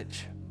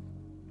passage.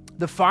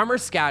 The farmer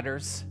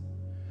scatters,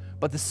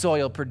 but the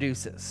soil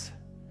produces,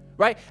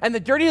 right? And the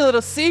dirty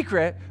little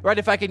secret, right,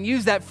 if I can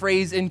use that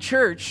phrase in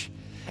church,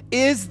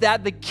 is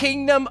that the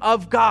kingdom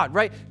of God,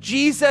 right?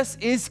 Jesus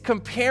is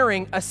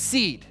comparing a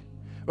seed,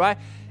 right?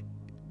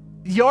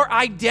 Your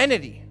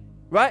identity,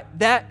 right?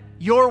 That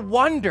your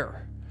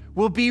wonder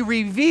will be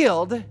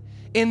revealed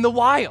in the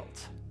wild.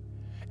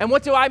 And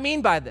what do I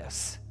mean by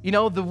this? You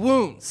know, the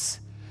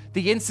wounds,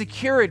 the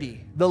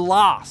insecurity, the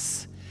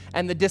loss,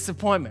 and the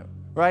disappointment,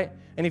 right?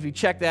 And if you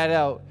check that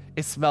out,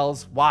 it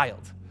smells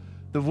wild.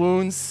 The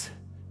wounds,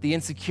 the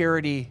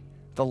insecurity,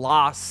 the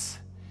loss,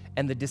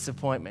 and the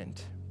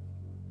disappointment.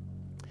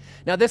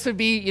 Now, this would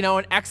be,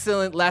 an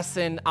excellent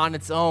lesson on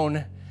its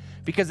own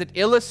because it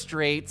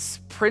illustrates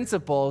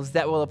principles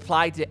that will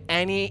apply to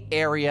any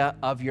area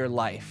of your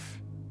life.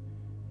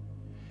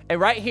 And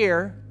right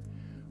here,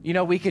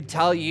 we could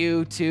tell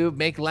you to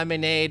make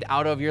lemonade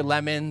out of your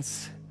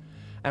lemons.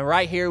 And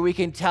right here, we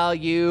can tell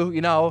you,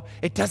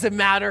 it doesn't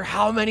matter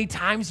how many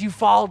times you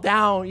fall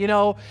down,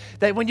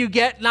 that when you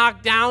get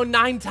knocked down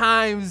 9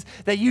 times,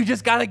 that you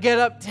just got to get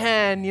up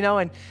 10,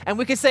 and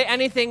we can say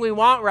anything we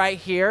want right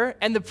here,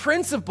 and the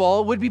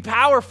principle would be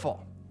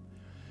powerful.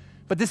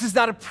 But this is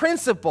not a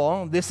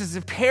principle, this is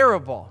a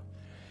parable.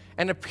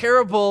 And a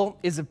parable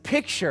is a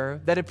picture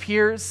that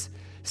appears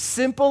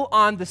simple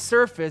on the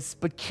surface,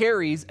 but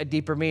carries a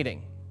deeper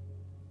meaning.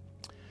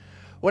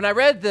 When I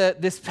read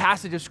this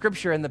passage of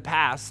scripture in the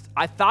past,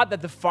 I thought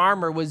that the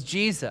farmer was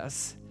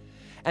Jesus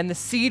and the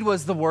seed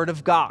was the word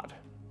of God.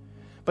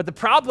 But the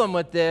problem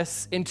with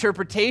this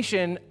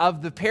interpretation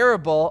of the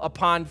parable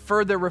upon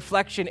further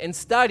reflection and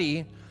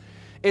study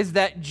is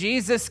that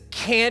Jesus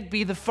can't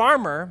be the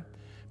farmer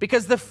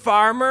because the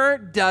farmer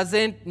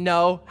doesn't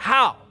know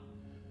how.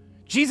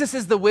 Jesus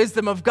is the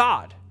wisdom of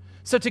God.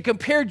 So to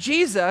compare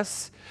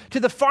Jesus to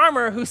the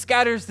farmer who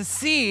scatters the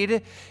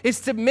seed is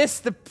to miss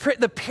the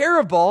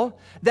parable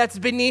that's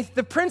beneath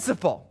the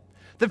principle.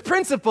 The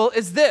principle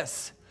is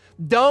this: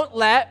 don't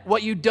let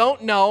what you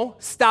don't know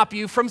stop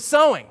you from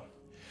sowing.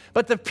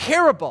 But the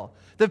parable,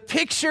 the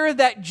picture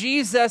that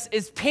Jesus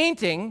is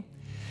painting,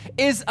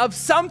 is of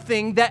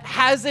something that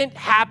hasn't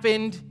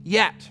happened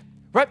yet,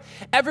 right?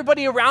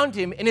 Everybody around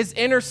him in his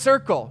inner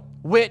circle,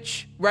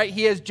 which, right,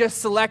 he has just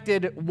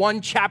selected one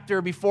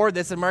chapter before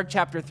this in Mark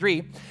chapter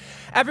 3.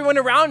 Everyone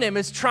around him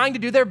is trying to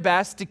do their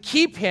best to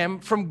keep him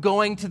from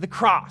going to the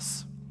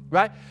cross,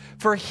 right?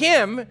 For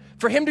him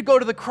to go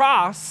to the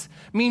cross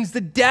means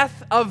the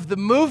death of the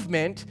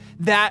movement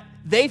that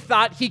they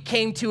thought he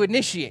came to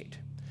initiate.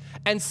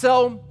 And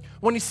so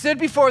when he stood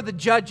before the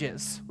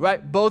judges,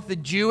 right, both the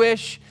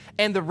Jewish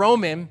and the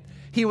Roman,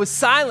 he was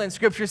silent,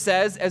 scripture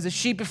says, as a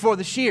sheep before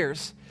the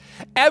shears.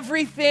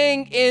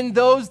 Everything in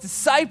those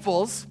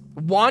disciples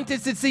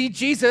wanted to see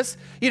Jesus,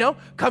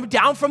 come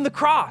down from the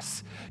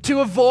cross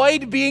to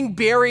avoid being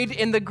buried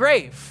in the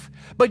grave.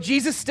 But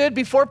Jesus stood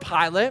before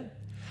Pilate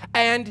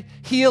and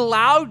he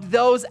allowed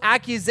those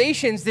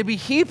accusations to be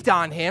heaped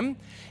on him,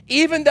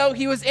 even though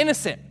he was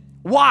innocent.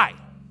 Why?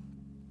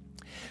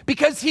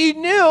 Because he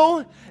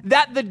knew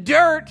that the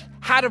dirt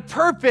had a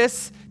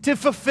purpose to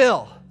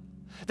fulfill,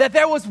 that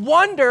there was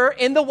wonder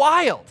in the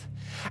wild.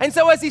 And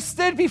so as he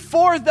stood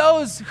before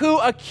those who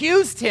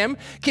accused him,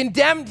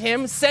 condemned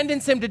him,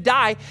 sentenced him to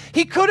die,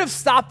 he could have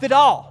stopped it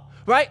all,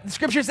 right? The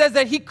scripture says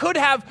that he could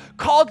have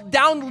called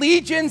down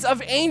legions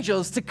of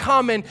angels to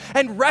come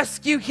and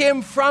rescue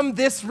him from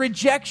this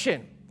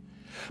rejection.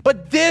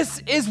 But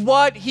this is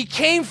what he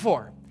came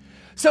for.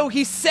 So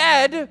he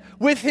said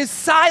with his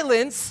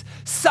silence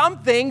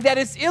something that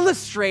is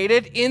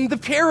illustrated in the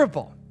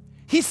parable.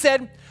 He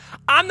said,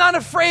 I'm not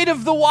afraid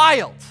of the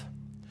wild.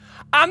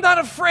 I'm not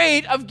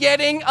afraid of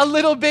getting a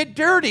little bit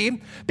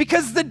dirty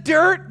because the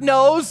dirt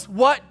knows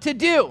what to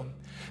do.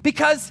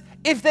 Because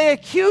if they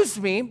accuse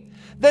me,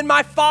 then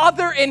my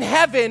Father in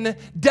heaven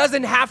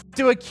doesn't have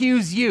to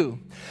accuse you.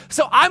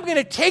 So I'm going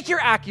to take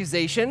your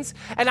accusations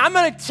and I'm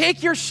going to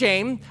take your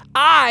shame.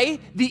 I,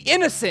 the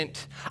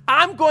innocent,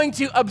 I'm going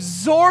to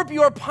absorb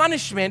your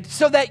punishment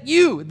so that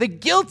you, the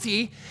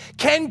guilty,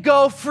 can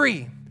go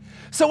free.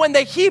 So when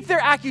they heaped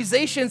their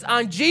accusations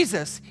on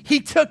Jesus,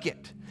 he took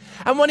it.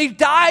 And when he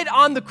died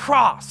on the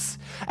cross,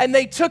 and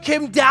they took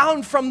him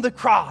down from the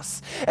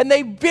cross, and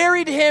they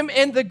buried him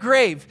in the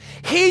grave,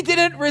 he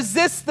didn't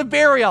resist the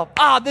burial.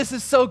 This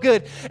is so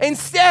good.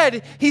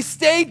 Instead, he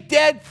stayed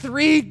dead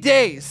 3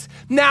 days.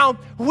 Now,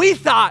 we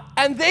thought,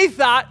 and they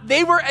thought,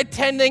 they were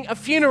attending a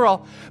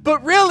funeral.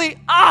 But really,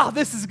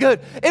 this is good.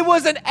 It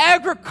was an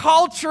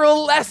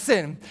agricultural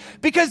lesson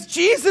because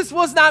Jesus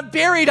was not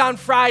buried on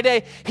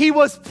Friday, he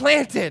was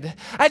planted.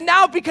 And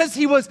now because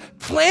he was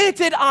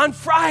planted on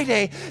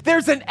Friday,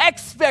 there's an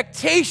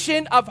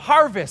expectation of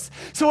harvest.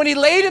 So when he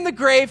laid in the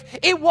grave,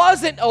 it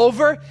wasn't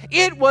over,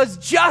 it was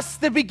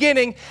just the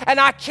beginning. And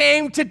I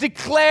came to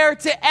declare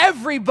to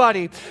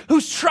everybody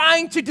who's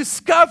trying to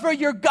discover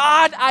your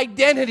God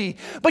identity,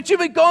 but you've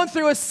been going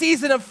through a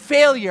season of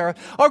failure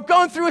or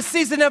going through a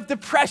season of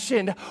depression,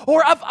 depression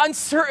or of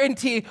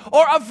uncertainty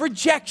or of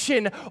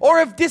rejection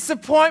or of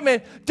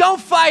disappointment,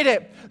 don't fight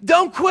it.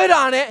 Don't quit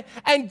on it,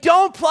 and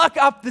don't pluck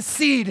up the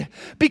seed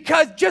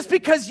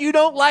because you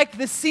don't like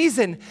the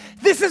season.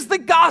 This is the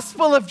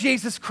gospel of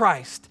Jesus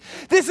Christ.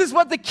 This is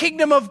what the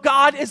kingdom of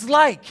God is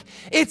like.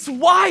 It's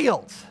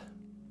wild.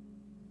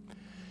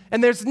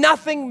 And there's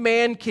nothing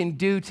man can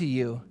do to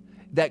you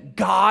that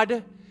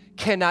God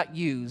cannot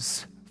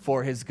use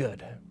for his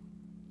good.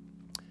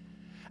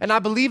 And I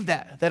believe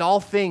that all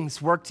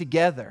things work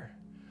together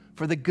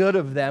for the good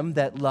of them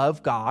that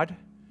love God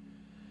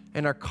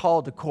and are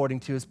called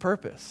according to his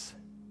purpose.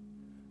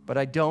 But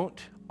I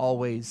don't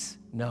always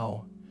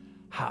know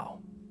how.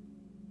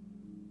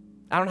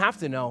 I don't have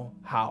to know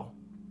how.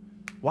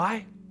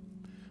 Why?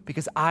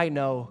 Because I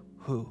know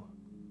who.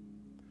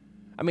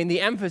 I mean, the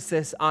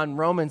emphasis on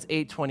Romans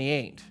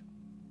 8:28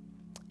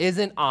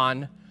 isn't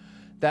on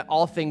that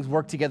all things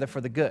work together for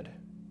the good.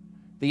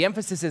 The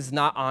emphasis is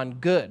not on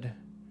good,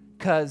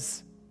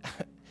 because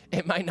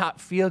it might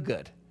not feel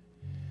good.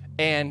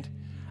 And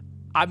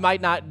I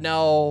might not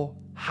know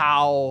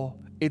how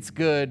it's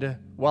good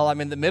while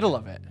I'm in the middle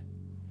of it.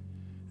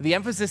 The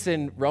emphasis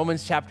in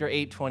Romans chapter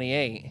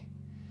 8:28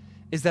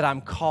 is that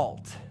I'm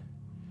called,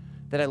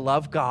 that I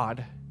love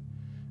God,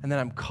 and that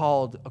I'm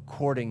called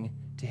according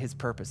to his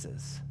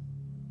purposes.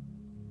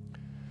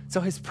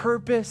 So his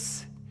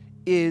purpose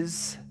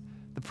is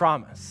the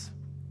promise.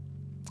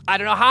 I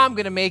don't know how I'm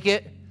going to make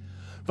it,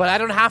 but I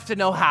don't have to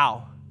know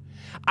how.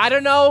 I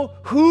don't know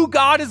who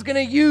God is going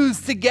to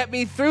use to get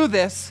me through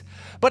this,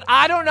 but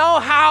I don't know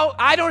how.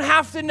 I don't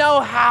have to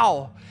know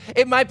how.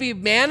 It might be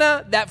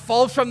manna that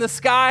falls from the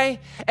sky.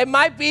 It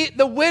might be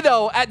the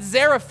widow at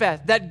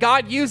Zarephath that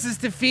God uses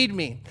to feed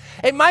me.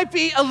 It might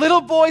be a little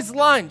boy's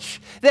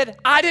lunch that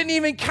I didn't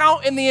even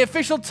count in the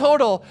official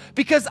total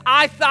because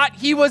I thought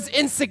he was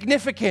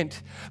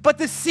insignificant. But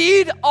the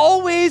seed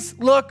always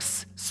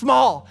looks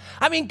small.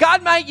 I mean,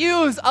 God might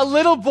use a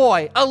little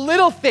boy, a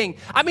little thing.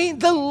 I mean,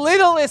 the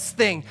littlest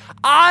thing.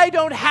 I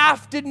don't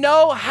have to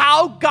know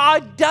how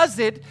God does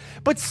it,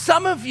 but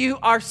some of you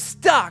are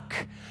stuck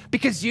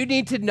because you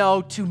need to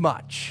know too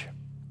much.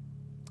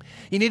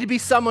 You need to be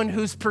someone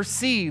who's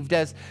perceived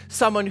as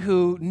someone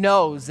who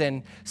knows,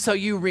 and so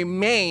you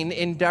remain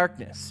in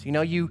darkness. You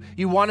know, you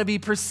want to be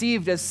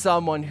perceived as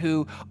someone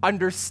who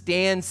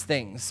understands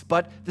things,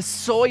 but the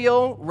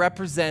soil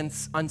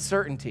represents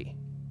uncertainty.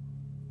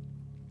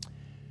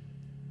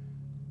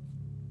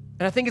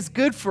 And I think it's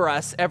good for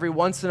us every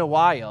once in a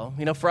while,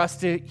 for us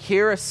to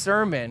hear a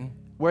sermon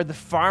where the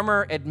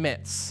farmer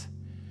admits,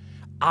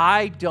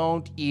 I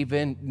don't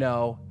even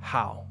know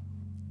how.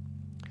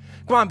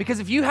 Come on,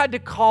 because if you had to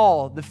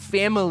call the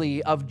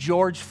family of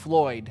George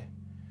Floyd,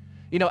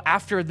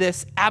 after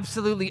this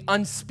absolutely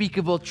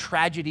unspeakable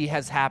tragedy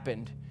has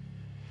happened,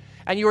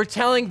 and you were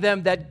telling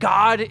them that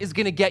God is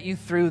going to get you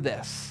through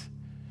this,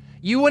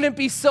 you wouldn't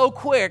be so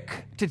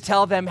quick to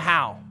tell them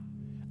how.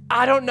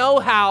 I don't know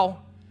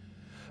how,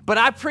 but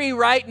I pray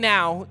right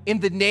now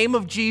in the name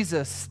of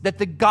Jesus that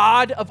the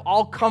God of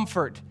all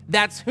comfort,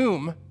 that's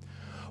whom,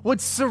 would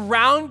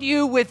surround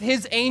you with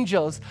his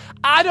angels.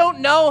 I don't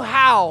know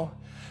how,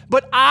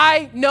 but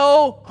I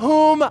know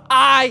whom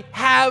I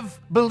have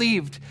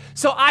believed.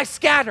 So I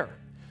scatter.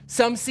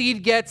 Some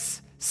seed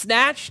gets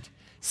snatched,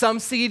 some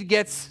seed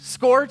gets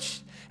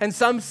scorched, and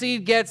some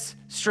seed gets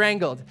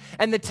strangled.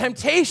 And the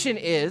temptation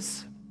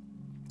is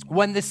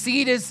when the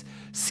seed is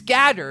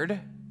scattered,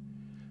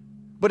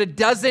 but it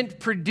doesn't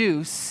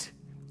produce,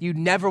 you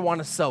never want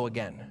to sow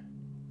again.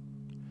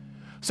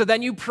 So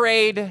then you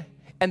prayed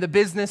and the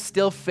business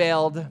still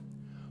failed.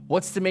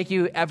 What's to make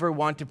you ever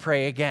want to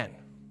pray again?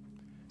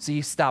 So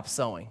you stopped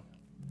sowing.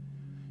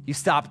 You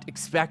stopped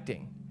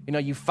expecting.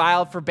 You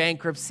filed for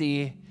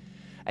bankruptcy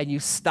and you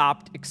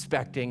stopped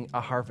expecting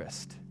a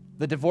harvest.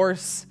 The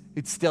divorce,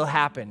 it still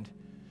happened.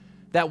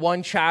 That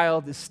one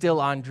child is still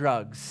on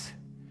drugs.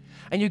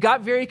 And you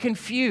got very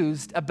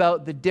confused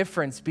about the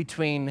difference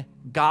between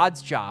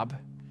God's job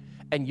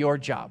and your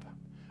job.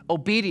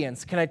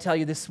 Obedience, can I tell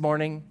you this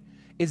morning,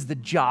 is the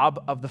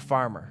job of the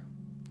farmer.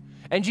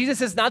 And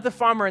Jesus is not the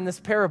farmer in this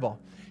parable.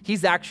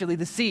 He's actually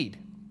the seed.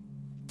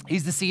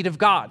 He's the seed of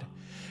God.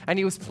 And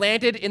he was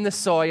planted in the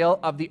soil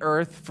of the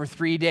earth for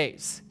 3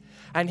 days.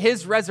 And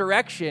his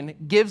resurrection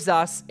gives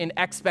us an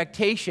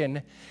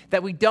expectation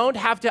that we don't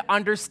have to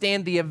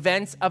understand the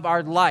events of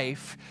our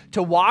life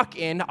to walk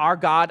in our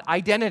God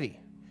identity.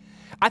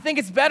 I think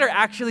it's better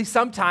actually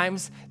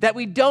sometimes that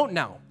we don't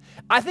know.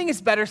 I think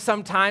it's better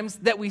sometimes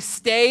that we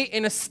stay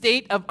in a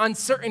state of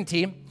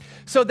uncertainty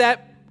so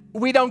that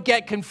we don't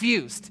get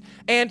confused.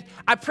 And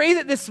I pray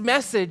that this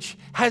message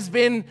has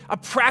been a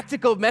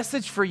practical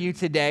message for you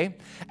today,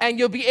 and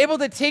you'll be able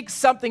to take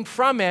something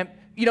from it,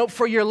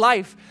 for your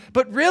life.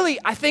 But really,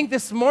 I think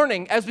this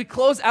morning, as we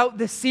close out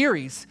this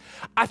series,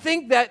 I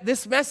think that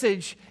this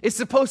message is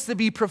supposed to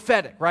be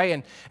prophetic,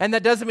 right? And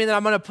that doesn't mean that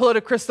I'm going to pull out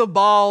a crystal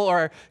ball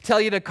or tell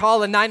you to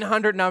call a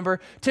 900 number.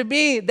 To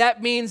me,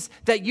 that means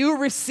that you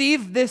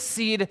receive this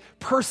seed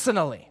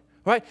personally,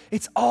 right?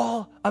 It's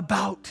all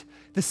about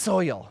the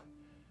soil.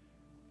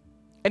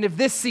 And if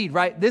this seed,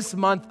 right, this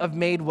month of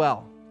Made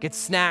Well gets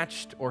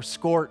snatched or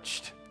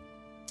scorched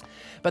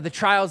by the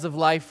trials of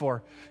life,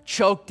 or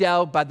choked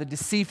out by the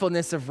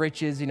deceitfulness of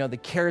riches, the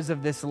cares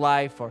of this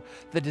life, or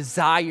the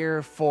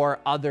desire for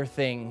other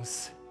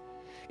things,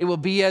 it will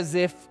be as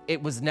if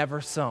it was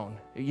never sown.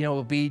 It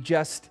will be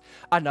just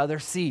another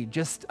seed,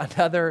 just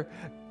another,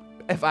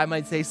 if I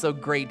might say so,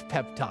 great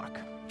pep talk,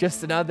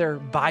 just another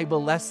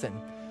Bible lesson.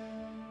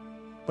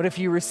 But if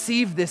you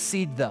receive this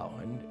seed though,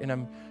 and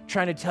I'm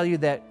trying to tell you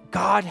that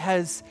God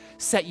has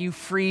set you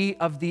free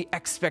of the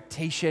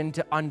expectation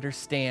to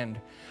understand.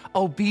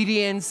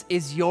 Obedience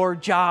is your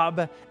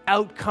job.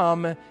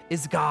 Outcome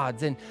is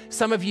God's. And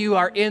some of you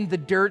are in the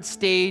dirt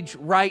stage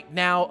right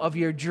now of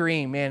your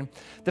dream. And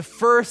the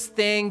first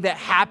thing that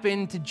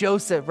happened to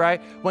Joseph,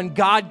 right, when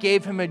God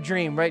gave him a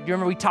dream, right? Do you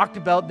remember we talked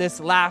about this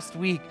last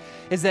week?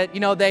 Is that,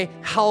 they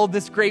held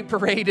this great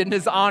parade in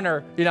his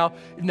honor,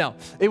 No,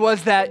 it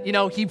was that,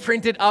 he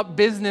printed up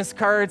business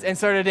cards and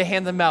started to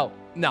hand them out.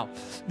 No,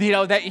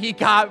 that he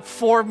got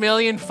 4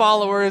 million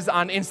followers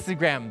on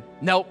Instagram.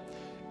 Nope.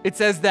 It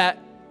says that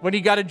when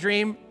he got a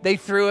dream, they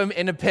threw him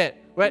in a pit.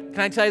 What can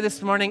I tell you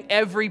this morning?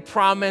 Every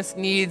promise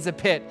needs a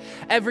pit.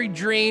 Every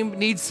dream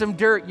needs some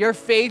dirt. Your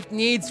faith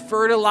needs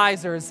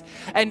fertilizers.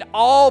 And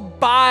all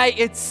by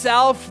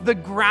itself, the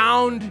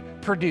ground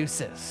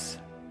produces.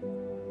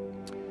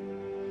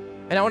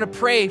 And I want to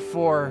pray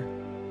for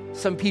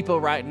some people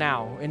right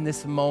now in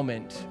this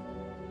moment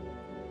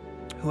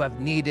who have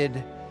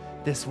needed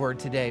this word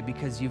today,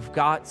 because you've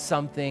got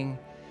something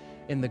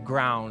in the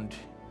ground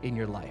in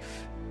your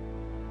life.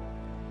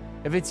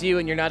 If it's you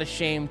and you're not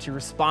ashamed to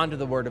respond to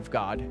the word of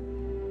God,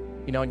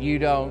 and you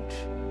don't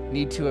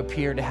need to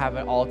appear to have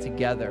it all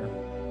together,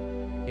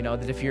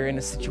 that if you're in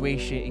a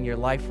situation in your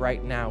life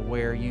right now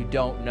where you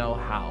don't know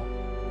how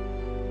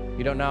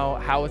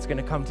it's going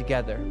to come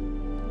together,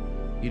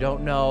 you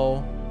don't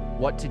know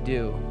what to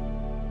do,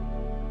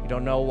 you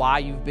don't know why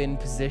you've been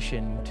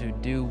positioned to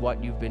do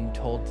what you've been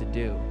told to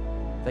do,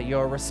 that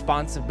your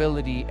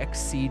responsibility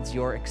exceeds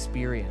your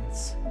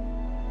experience.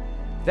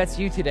 If that's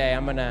you today,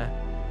 I'm going to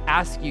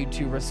ask you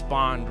to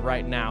respond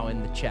right now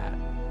in the chat.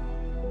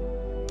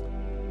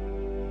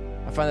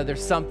 I find that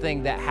there's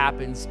something that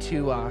happens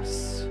to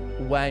us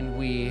when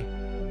we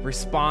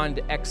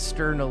respond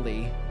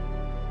externally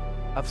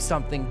of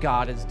something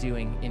God is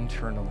doing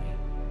internally.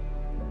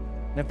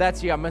 And if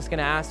that's you, I'm just going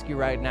to ask you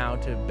right now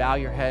to bow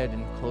your head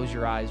and close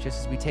your eyes,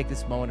 just as we take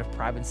this moment of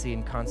privacy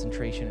and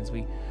concentration as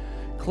we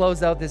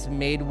close out this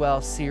Made Well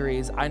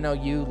series. I know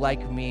you,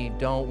 like me,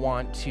 don't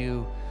want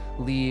to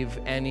leave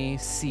any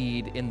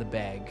seed in the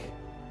bag,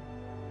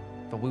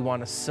 but we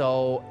want to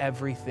sow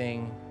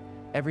everything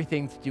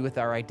to do with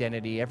our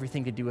identity,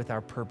 everything to do with our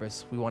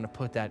purpose. We want to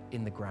put that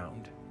in the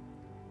ground.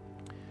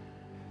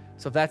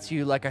 So if that's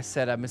you, like I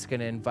said, I'm just going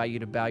to invite you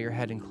to bow your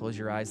head and close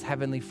your eyes.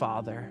 Heavenly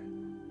Father,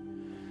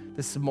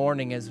 this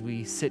morning as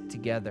we sit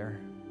together,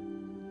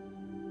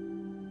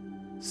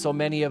 so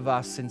many of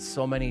us in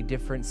so many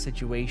different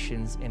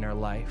situations in our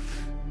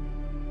life,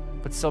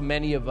 but so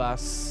many of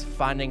us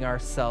finding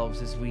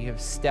ourselves as we have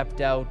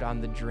stepped out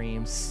on the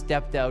dream,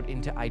 stepped out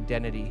into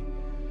identity,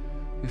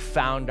 we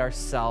found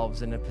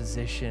ourselves in a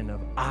position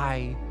of,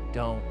 I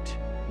don't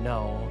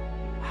know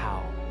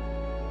how.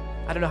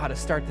 I don't know how to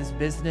start this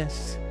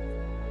business.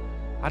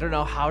 I don't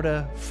know how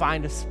to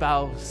find a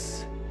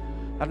spouse.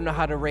 I don't know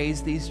how to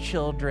raise these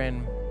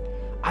children.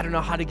 I don't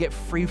know how to get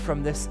free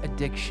from this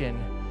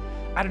addiction.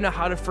 I don't know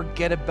how to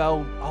forget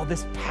about all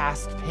this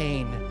past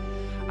pain.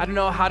 I don't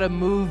know how to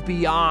move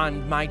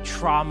beyond my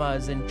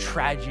traumas and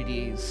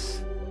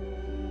tragedies.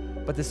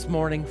 But this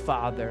morning,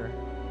 Father,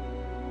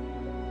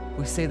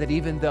 we say that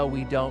even though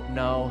we don't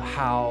know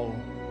how,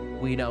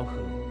 we know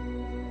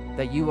who.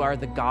 That you are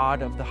the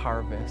God of the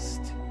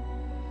harvest.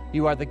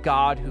 You are the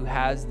God who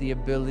has the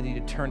ability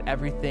to turn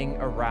everything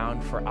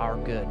around for our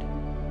good.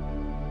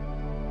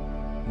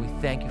 We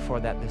thank you for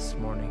that this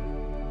morning.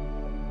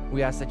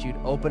 We ask that you'd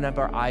open up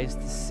our eyes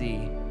to see.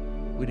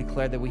 We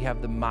declare that we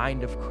have the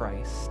mind of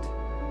Christ,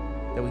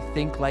 that we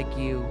think like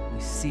you,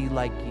 we see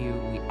like you,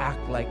 we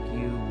act like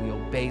you, we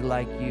obey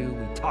like you,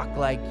 we talk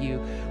like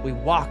you, we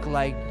walk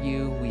like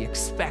you, we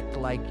expect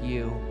like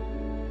you.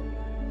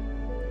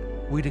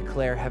 We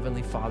declare,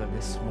 Heavenly Father,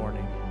 this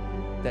morning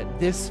that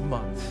this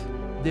month,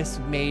 this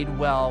Made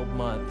Well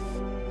month,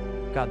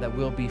 God, that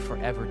will be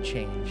forever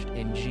changed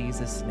in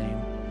Jesus'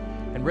 name.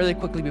 And really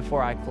quickly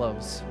before I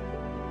close,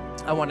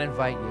 I want to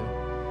invite you.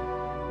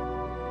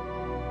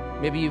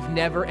 Maybe you've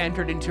never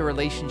entered into a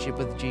relationship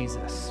with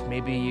Jesus.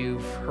 Maybe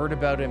you've heard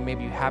about him.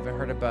 Maybe you haven't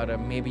heard about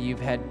him. Maybe you've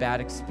had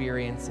bad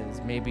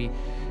experiences. Maybe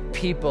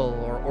people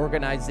or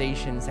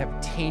organizations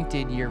have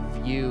tainted your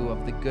view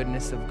of the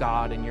goodness of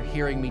God, and you're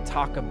hearing me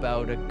talk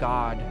about a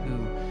God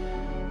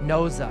who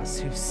knows us,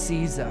 who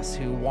sees us,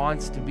 who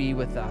wants to be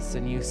with us,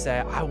 and you say,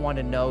 I want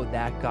to know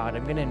that God.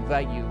 I'm going to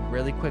invite you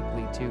really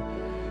quickly to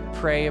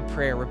pray a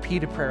prayer,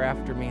 repeat a prayer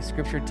after me.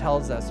 Scripture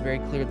tells us very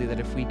clearly that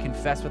if we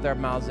confess with our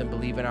mouths and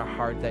believe in our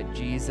heart that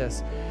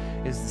Jesus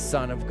is the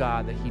Son of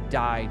God, that he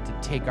died to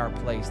take our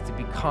place, to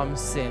become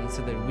sin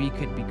so that we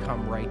could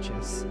become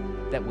righteous,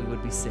 that we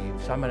would be saved.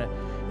 So I'm going to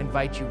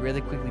invite you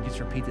really quickly, just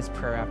repeat this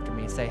prayer after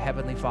me. Say,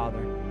 Heavenly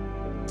Father,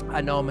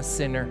 I know I'm a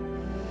sinner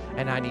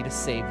and I need a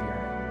Savior.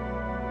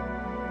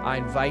 I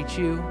invite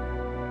you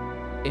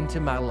into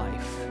my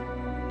life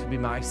to be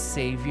my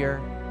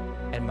Savior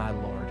and my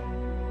Lord.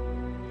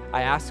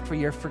 I ask for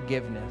your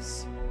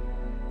forgiveness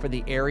for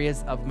the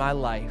areas of my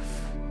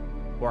life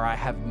where I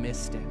have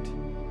missed it.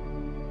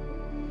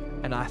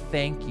 And I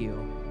thank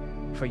you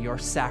for your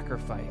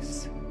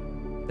sacrifice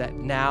that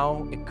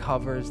now it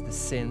covers the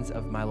sins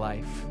of my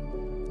life.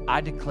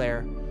 I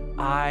declare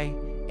I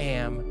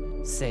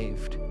am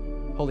saved.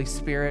 Holy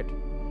Spirit,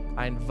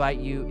 I invite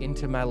you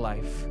into my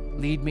life.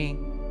 Lead me,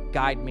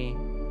 guide me,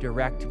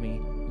 direct me,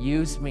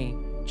 use me,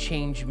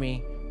 change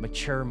me,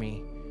 mature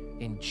me.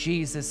 In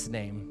Jesus'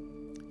 name,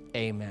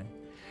 amen.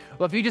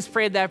 Well, if you just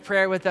prayed that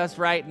prayer with us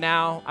right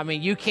now, I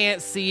mean, you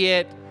can't see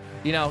it.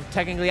 You know,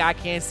 technically I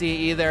can't see it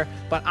either,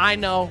 but I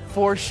know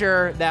for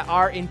sure that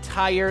our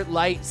entire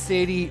Light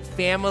City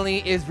family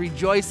is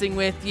rejoicing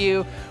with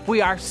you. We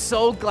are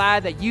so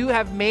glad that you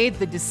have made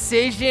the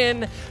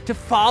decision to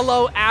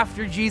follow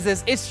after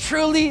Jesus. It's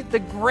truly the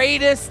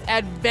greatest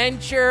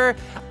adventure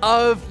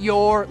of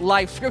your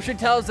life. Scripture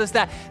tells us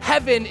that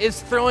heaven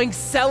is throwing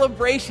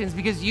celebrations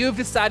because you've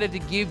decided to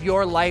give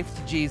your life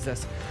to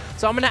Jesus.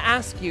 So I'm going to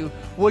ask you,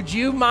 would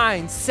you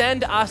mind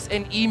send us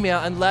an email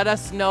and let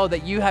us know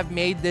that you have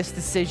made this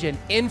decision?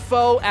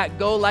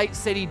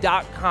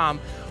 info@golightcity.com.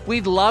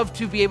 We'd love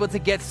to be able to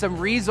get some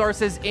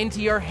resources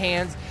into your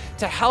hands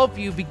to help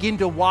you begin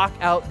to walk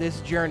out this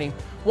journey.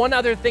 One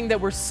other thing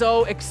that we're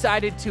so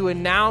excited to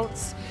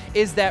announce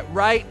is that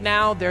right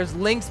now there's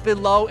links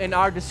below in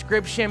our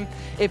description.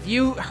 If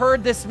you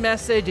heard this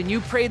message and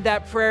you prayed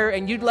that prayer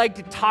and you'd like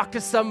to talk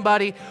to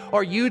somebody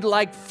or you'd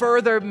like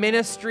further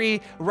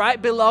ministry,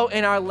 right below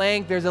in our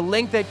link, there's a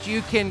link that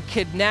you can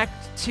connect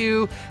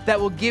to that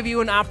will give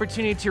you an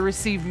opportunity to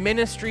receive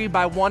ministry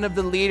by one of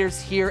the leaders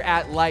here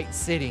at Light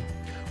City.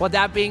 With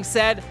that being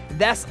said,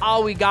 that's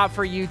all we got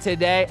for you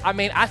today. I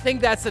mean, I think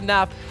that's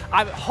enough.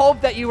 I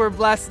hope that you were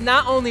blessed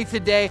not only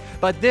today,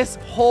 but this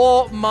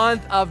whole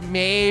month of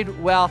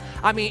Made Well.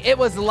 I mean, it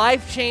was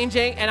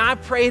life-changing, and I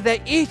pray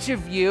that each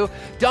of you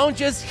don't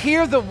just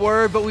hear the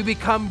word, but we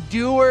become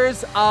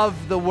doers of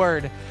the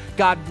word.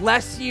 God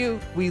bless you.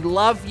 We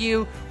love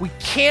you. We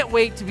can't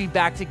wait to be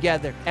back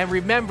together. And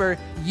remember,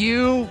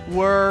 you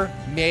were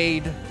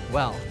made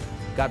well.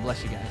 God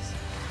bless you guys.